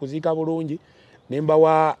twamaliza okuziika bulungi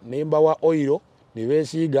nembawa oil ne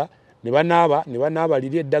beesiiga ne banaaba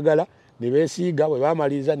liri eddagala ne beesiiga bwe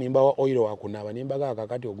baamaliza nembawa oil wakunaaba nembaga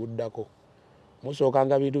akakati oguddako.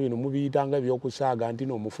 Musookanga bintu bino mubiyitanga ebyokusaaga nti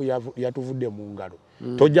n'omufu yatuvudde mu ngalo.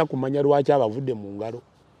 Tojja kumanya lwaki abavudde mu ngalo.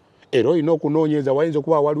 Era olina okunoonyeza wayinza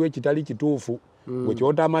okuba waliwo ekitali kituufu gwe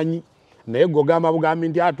kyotamanyi. naye gogamba bugambi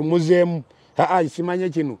nti atumuzeemu simanye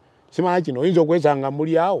kino oyinza okwesanga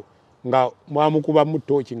muli awo nga mwamukuba mu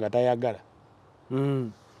ttooki nga tayagala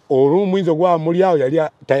olumu muyinza okuba muli awo yali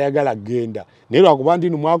tayagala genda naye lwakuba nti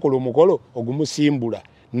mwakola omukolo ogumusimbula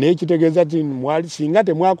naye kitegeeza ti singa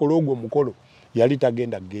temwakola ogwo omukolo yali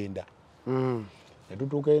tagenda genda ne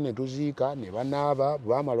tutuukayo ne tuziika ne banaaba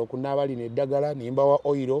bwamala okunaaba lino eddagala nimbawa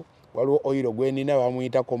oyiro waliwo oyiro gwenina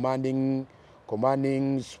bamuyita commanding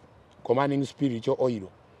spiritual oil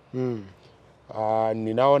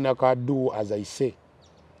ninawo nakaddu as I say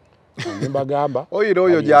nimbagamba oyiro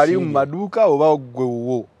oyo gyali mu maduuka oba gwe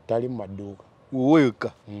wuwo tali mu maduuka wuwo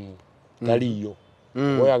yekka taliyo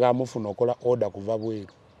oyaga mufuna okola order kuva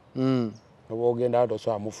bweru noba ogenda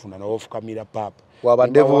tosobola mufuna nobafukamira papa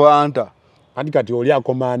wabadde vuwanta anti kati oli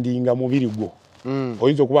akomandinga mubiri gwo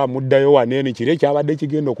oyinza okuba muddayo waneeni kire kyabadde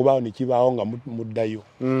kigenda okubaawo ne kibaawo nga muddayo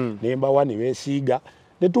nembawa ne beesiiga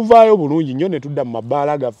ne tuvaayo bulungi nnyo ne tudda mu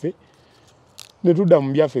mabaala gaffe ne tudda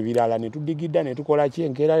mu byaffe birala ne tudigidda ne tukola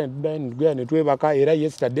kyenkeera ne twebaka era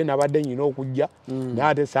yesterday nabadde nyina okujja naye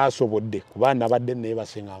ate saasobodde kuba nabadde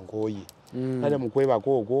neebase nga nkooye ate mu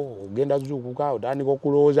kwebaka okwo ogenda zuukuka otandika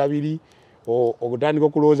okulowooza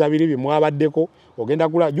biri bimwabaddeko ogenda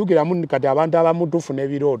jjukiramu kati abantu abamu tufuna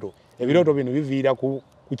ebirooto bino biviira ku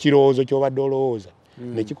kirowoozo ky'obadde olowooza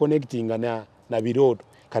ne kikonnekitinga na birooto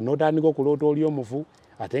kati n'otandika okuloota oli omufu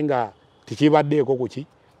ate nga tekibaddeeko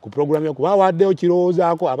ku programu yo kuba waddeyo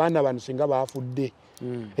kirowoozaako abaana bano singa baafudde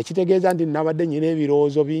ekitegeeza nti nabadde nyina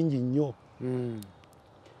ebirowoozo bingi nnyo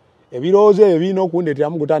ebirowoozo ebyo birina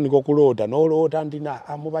okundeteramu kutandika okuloota n'oloota nti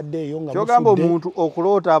mubaddeeyo nga kyogamba omuntu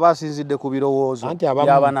okuloota aba asinzidde ku birowoozo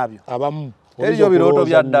byaba nabyo abamu ebyo birooto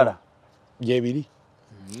bya ddala gyebiri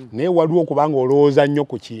naye waliwo okubanga olowooza nnyo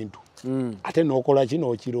ku kintu ate n'okola ki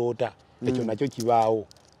n'okiroota ekyo nakyo kibaawo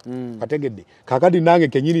kategedde kakati nange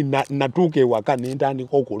kenyini natuuka ewaka ne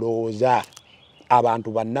ntandika okulowooza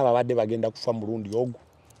abantu banna babadde bagenda kufa mulundi ogwo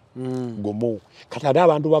gumu kati ate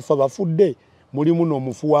abantu bafa bafudde mulimu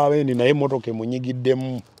n'omufu w'abendi naye emmotoka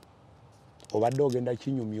emunyigiddemu obadde ogenda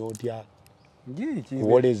kinyumya otya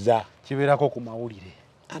kuwoleza kibeerako ku mawulire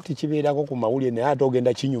anti kibeerako ku mawulire naye ate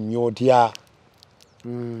ogenda kinyumya otya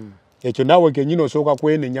ekyo naawe kenyini osooka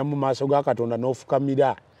kwenenya mu maaso ga Katonda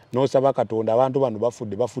n'ofukamira n'osaba Katonda abantu bano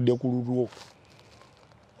bafudde ku lulwo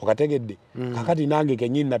okategedde kakati nange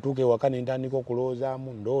kenyini natuuka ewaka ne ntandika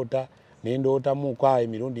okulowoozaamu ndootamuuko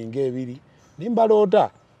emirundi ng'ebiri nimbaloota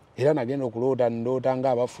era nagenda okuloota ndoota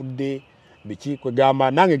ng'abafudde biki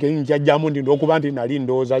kwegamba nange kenyini kyajjamu ndi okuba nti nali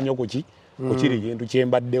ndowooza nnyo ku kiri kintu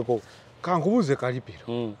kyembaddeko kankubuuze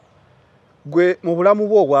Kalipiro gwe mu bulamu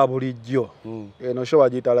bwo obwa bulijjo eno show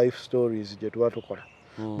bagiyita life stories gye tuba tukola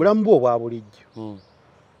bulamu bwo obwa bulijjo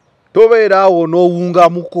tobeera awo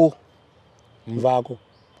n'owungamuko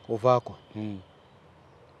ovaako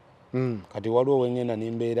kati waliwo wengenda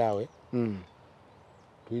nimbeera awe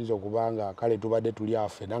tuyinza okubanga kale tubadde tuli awo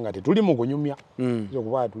ffenna nga tetuli mu kunyumya tuyinza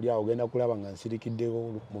okuba tuli awo ogenda kulaba nga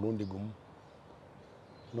nsirikiddeko mulundi gumu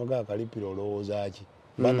nogaa Kalipiro olowooza ki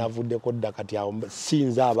banavuddeko dda kati awo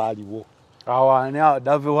sinza abaaliwo awo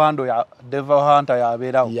devil hunter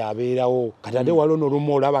yabeerawo kati ate waliwo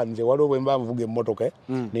n'olumu olaba nze waliwo bwe mba nvuga emmotoka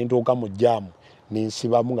ne ntuuka mu jjaamu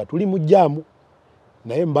nensibamu nga tuli mu jjaamu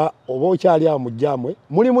naye mba oba okyali awo mu jjaamu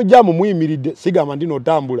muli mu jjaamu muyimiridde sigamba ndi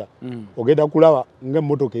n'otambula ogenda kulaba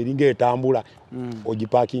ng'emmotoka eringa etambula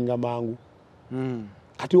ogipaakinga mangu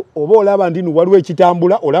kati oba olaba ndi waliwo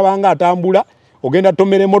ekitambula olaba nga atambula ogenda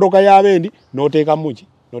tomera emmotoka y'abendi n'oteekamu ki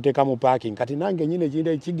n'oteekamu parking kati nange nyine ekintu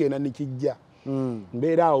ekigenda nekijja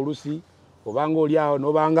mbeera awo olusi obanga oli awo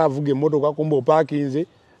n'obanga avuga emmotoka kumba opaakinze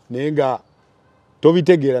naye nga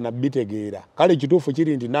tobitegeera nabitegeera kale ekituufu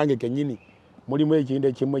kiri nti nange kenyini mulimu ekintu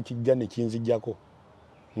ekimu ekijja ne kinzijjako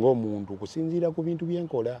ng'omuntu kusinziira ku bintu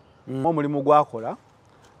byenkola omulimu gwakola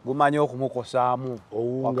gumanye okumukosaamu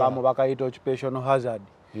wakamu bakayita occupational hazard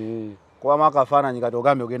kubamu akafaananyi kati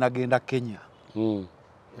ogambye ogenda genda Kenya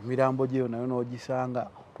emirambo gyeyo nayo n'ogisanga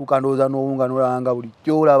tukandooza n'owunga n'olanga buli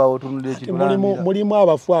kyolaba otunulira ekitulambira mulimu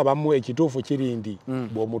abafu abamu ekituufu kiri nti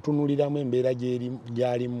bw'omutunuliramu embeera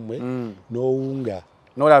gy'alimu n'owunga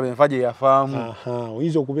n'olaba enfa gye yafaamu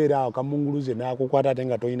oyinza okubeera awo kamunguluze n'akukwata ate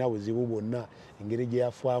nga tolina buzibu bwonna engeri gye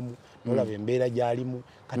yafaamu n'olaba embeera gy'alimu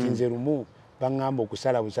kati nze lumu baŋŋamba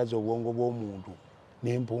okusala busazi obwongo bw'omuntu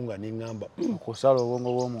nempunga neŋŋamba okusala obwongo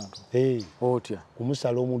bw'omuntu otya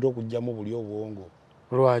kumusala omuntu okuggyamu buli obwongo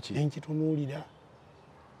lwaki enkitunuulira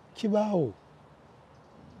kibaawo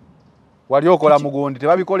wali okola mugondi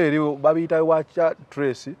tebabikola eri babiyita wacha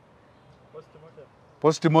trace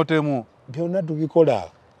postmortem byonna tubikola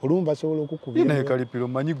olumu basobola okukubira naye Kalipiro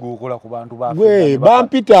manyi gwokola ku bantu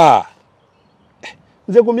bampita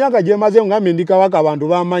nze ku myaka gye maze ngambe ndi kabaka abantu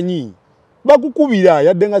bamanyi bakukubira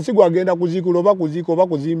yadde nga sigu agenda kuzikula oba kuzika oba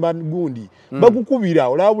kuzimba gundi bakukubira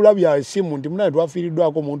olabula bya esimu nti muna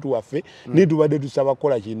twafiiriddwako omuntu waffe nitubadde tusaba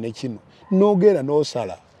kola kinne kino nogera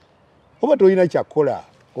nosala oba tolina kyakola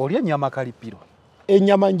olya ennyama Kalipiro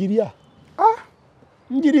ennyama njirya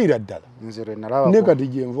njiriira ddala nze lwe nalaba ne kati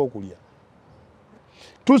gyenva okulya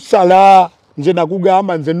tusala nze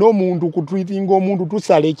nakugamba nze n'omuntu kutwitinga omuntu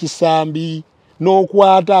tusala ekisambi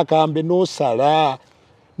n'okwata akambe n'osala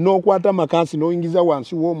n'okwata makansi n'oyingiza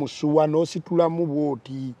wansi w'omusuwa n'ositulamu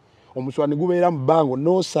bwoti omusuwa ne gubeera mu bbango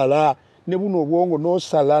n'osala ne buno obwongo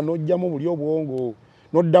n'osala n'ojjamu buli obwongo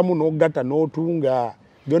n'oddamu n'ogatta n'otunga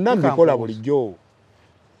byonna mbikola bulijjo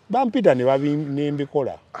bampita ne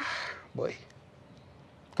mbikola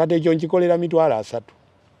kati ekyo nkikolera mitwalo 3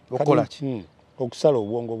 okola ki okusala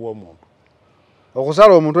obwongo bw'omuntu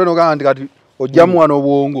okusala omuntu eno gamba nti kati ojjamu wano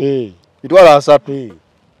obwongo mitwalo 3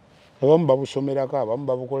 abamu babusomerako abamu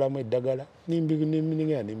babukolamu eddagala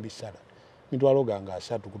nimbinga nimbisala mitwalo ganga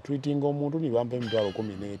 3 kutwitinga omuntu nibampa emitwalo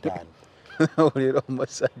 15 olero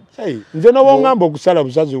omusajja nze nobongamba okusala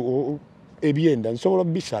busazi ebyenda nsobola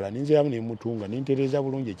bisala ninziramu nemutunga nintereza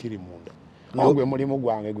bulungi ekiri munda nagwe mulimu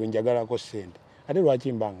gwange gwe njagalako ssente ate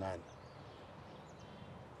lwaki mbangana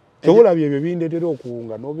sobola byebyo bindetera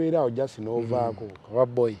okuwunga nobeerawo jasi novaako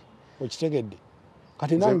waboy okitegedde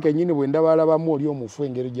kati nange nyini bwe ndabalabamu oli omufu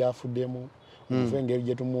engeri gyafuddemu omufu engeri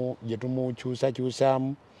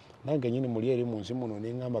gyetumukyusakyusaamu nange nyini muli eri mu nsi muno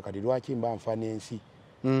neŋŋamba kati lwaki mba nfa n'ensi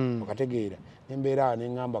okategeera nembeera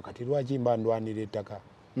neŋŋamba kati lwaki mba ndwanira ettaka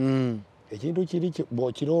ekintu kiri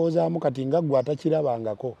bw'okirowoozaamu kati nga ggwe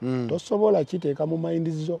atakirabangako tosobola kiteeka mu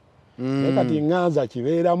mayindi zo naye kati ŋŋanza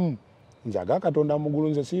kibeeramu nzaga Katonda mugulu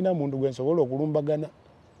nze sirina muntu gwe nsobola okulumbagana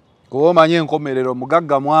kuba omanye enkomerero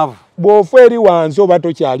mugagga mwavu bw'ofa eri wansi oba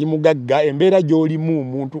tokyali mugagga embeera gy'olimu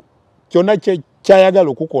omuntu kyonna kyayagala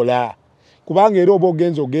okukola kubanga era oba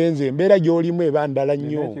ogenze embeera gy'olimu eba ndala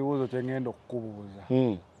nnyo ekibuuzo kye ngenda okukubuuza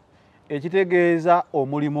ekitegeeza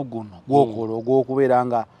omulimu guno gwokola ogw'okubeera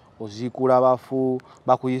nga oziikula abafu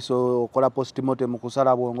bakuyisa okola postmortem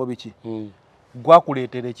kusala bwongo biki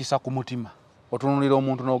gwakuleetera ekisa ku mutima otunulira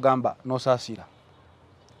omuntu n'ogamba n'osaasira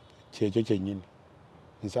kyekyo kyennyini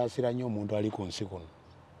nsaasira nnyo omuntu ali ku nsi kuno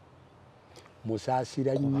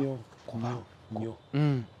musaasira nnyo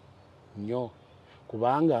nnyo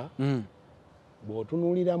kubanga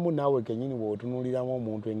bw'otunuuliramu naawe kennyini bw'otunuuliramu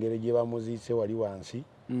omuntu engeri gye bamuziise wali wansi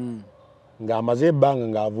ng'amaze ebbanga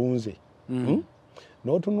ng'avunze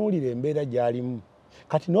n'otunuulira embeera gy'alimu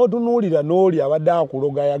kati n'otunuulira n'oli abadde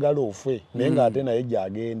akuloga ayagala ofe naye ng'ate naye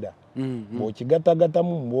gy'agenda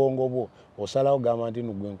bw'okigattagattamu mu bwongo bwo osalawo gamba nti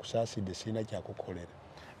nugwe nkusaasidde sirina kyakukolera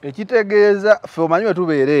ekitegeeza ffe omanyi we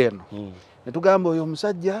tubeera eno ne tugamba oyo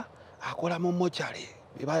omusajja akola mu mokyale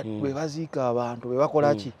bwe baziika abantu be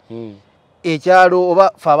bakola ki ekyalo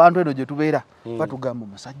oba ffe abantu eno gye tubeera batugamba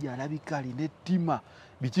omusajja alabika alina ettima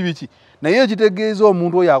biki naye ekitegeeza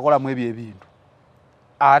omuntu oyo akolamu ebyo ebintu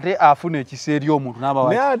ate afuna ekisa eri omuntu n'abawa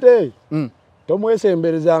naye ate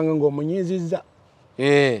tomwesemberezanga ng'omunyizizza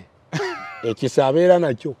ekisa abeera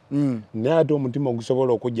nakyo naye ate omutima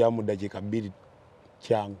ogusobola okujjamu mu ddakiika 2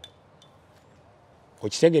 kyangu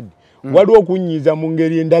okitegedde waliwo okunyiiza mu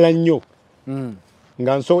ngeri endala nnyo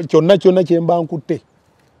nga kyonna kye mba nkutte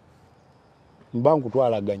mba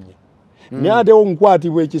nkutwalaganya naye ate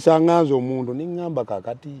onkwatibwa ekisaŋŋanza omuntu neŋŋamba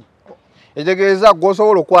kakati ekitegeeza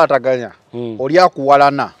gw'osobola okukwataganya oli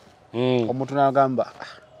akuwalana omuntu n'agamba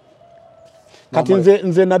kati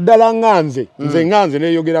nze naddala ŋŋanze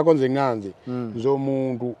neeyogerako nze nze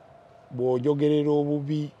omuntu bw'ojogerera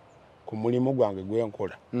obubi ku mulimu gwange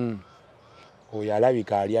gwenkola oyo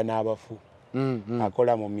alabika alya n'abafu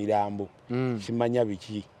akola mu mirambo simanya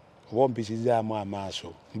biki oba ompisizaamu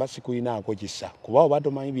amaaso mba sikuyinaako kisa kuba oba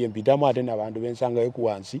tomanyi byempitamu ate n'abantu bensangayo ku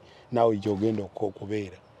wansi naawe kyogenda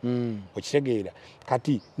okubeera okitegeera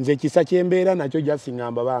kati nze kisa kyembeera nakyo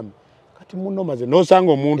jasiŋŋamba bambi kati muno maze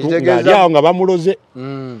n'osanga omuntu ng'ali awo nga bamuloze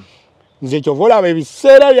nze kyova olaba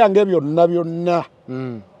ebiseera byange byonna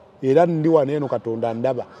era ndi wano eno Katonda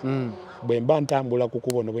ndaba bwe mba ntambula ku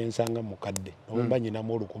kubo ne bwensanga mukadde ne mba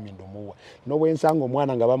nyinamu 10 ndumuwa ne bwensanga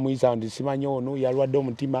omwana nga bamuyisa nti simanyi ono yalwadde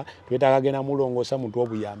omutima twetaaga agenda mulongoosa muntu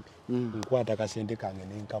obuyambi nkwata kasente kange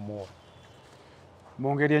nenkamuwa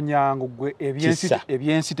mu ngeri ennyangu gwe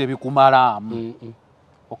ebyensi tebikumalamu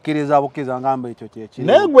okkiriza bukkiriza ngamba ekyo kyekiri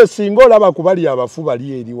naye gwe singa olaba kubali abafu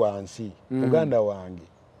bali eri wansi muganda wange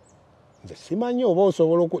nze simanyi oba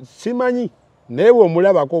osobola simanyi naye bwe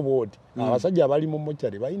omulabako bwoti abasajja abali mu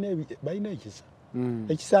mokyale balina ekisa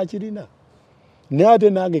ekisa kirina naye ate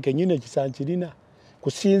nange kennyini ekisa kirina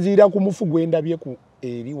kusinziira ku mufu gwe ndabye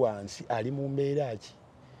eri wansi ali mu mbeera ki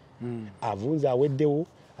avunza aweddewo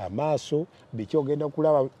amaaso biki ogenda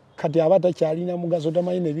kulaba kati aba takyalina mugaso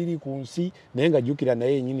tamanyi ne biri ku nsi naye nga jjukira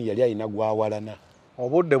naye yennyini yali alina gwawalana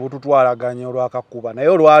obudde bututwalaganya olwakakuba naye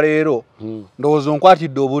olwaleero ndowooza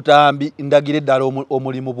nkwatidde obutambi ndagire eddala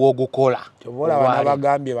omulimu bw'ogukola tobola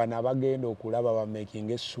bagambye bano abagenda okulaba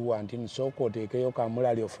bamakinga essuwa nti nsooka oteekeyo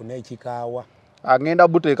kamulali ofune ekikaawa agenda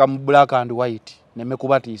buteeka mu black and white neme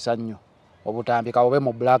kubatiisa nnyo obutambi kabobe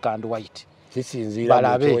mu black and white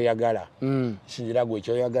kisinziira gweky'oyagala kisinziira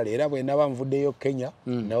gweky'oyagala era bwe naba nvuddeyo Kenya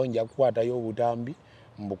nayo nja kukwatayo obutambi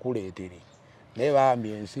mbukuleetere naye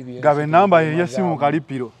bambye ensi gabe namba y'essimu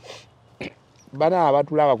Kalipiro bana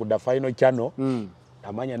abatulaba ku The Final Channel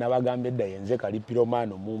amanya n'abagamba edda yenze Kalipiro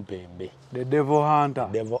maano mumpembe the devil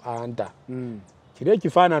hunter kiri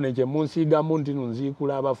ekifaananyi kye munsiigamu nti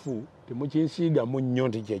nunziikula abafu temukinsiigamu nnyo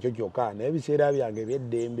nti kyekyo kyokka naye ebiseera byange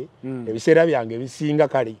eby'eddembe ebiseera byange ebisinga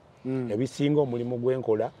kale ebisinga omulimu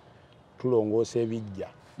gwenkola tulongoosa ebijja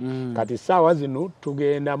kati ssaawa zino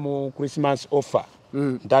tugenda mu Christmas offer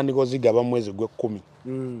ntandika ozigaba mwezi gw'10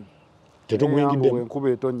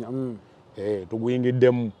 tetugwingiddemu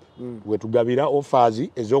tugwingiddemu wetugabira offers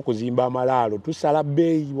ez'okuzimba amalaalo tusala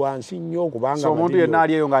bbeeyi wansi nnyo kubanga omuntu yenna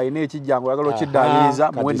ali eyo ng'alina ekijjango oyagala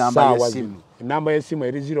okiddaabiriza muwe namba y'essimu enamba y'essimu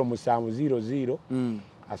eri 0700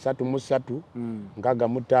 33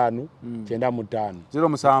 65 95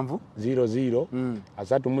 0700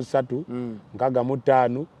 33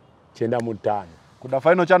 65 95 ku The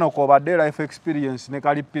Final Channel kw'obadde life experience ne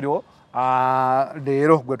Kalipiro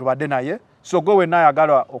leero gwe tubadde naye so gwe wenna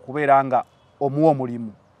ayagala okubeera nga omuwa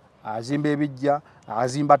omulimu azimba ebijja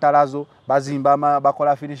azimba talazo bazimba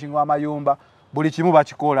bakola finishing w'amayumba buli kimu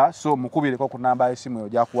bakikola so mukubireko ku namba y'essimu eyo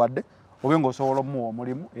gyakuwadde obe ng'osobola omuwa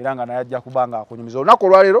omulimu era nga naye ajja kuba nga akunyumiza olunaku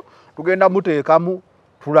olwaleero tugenda muteekamu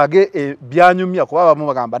tulage byanyumya kuba abamu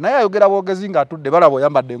bagamba naye ayogera bwogezi ng'atudde balaba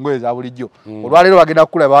oyambadde engoye za bulijjo olwaleero bagenda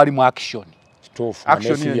kukulaba bali mu action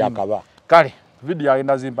action yakaba kale video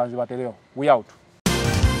agenda zimpanzi batereo we out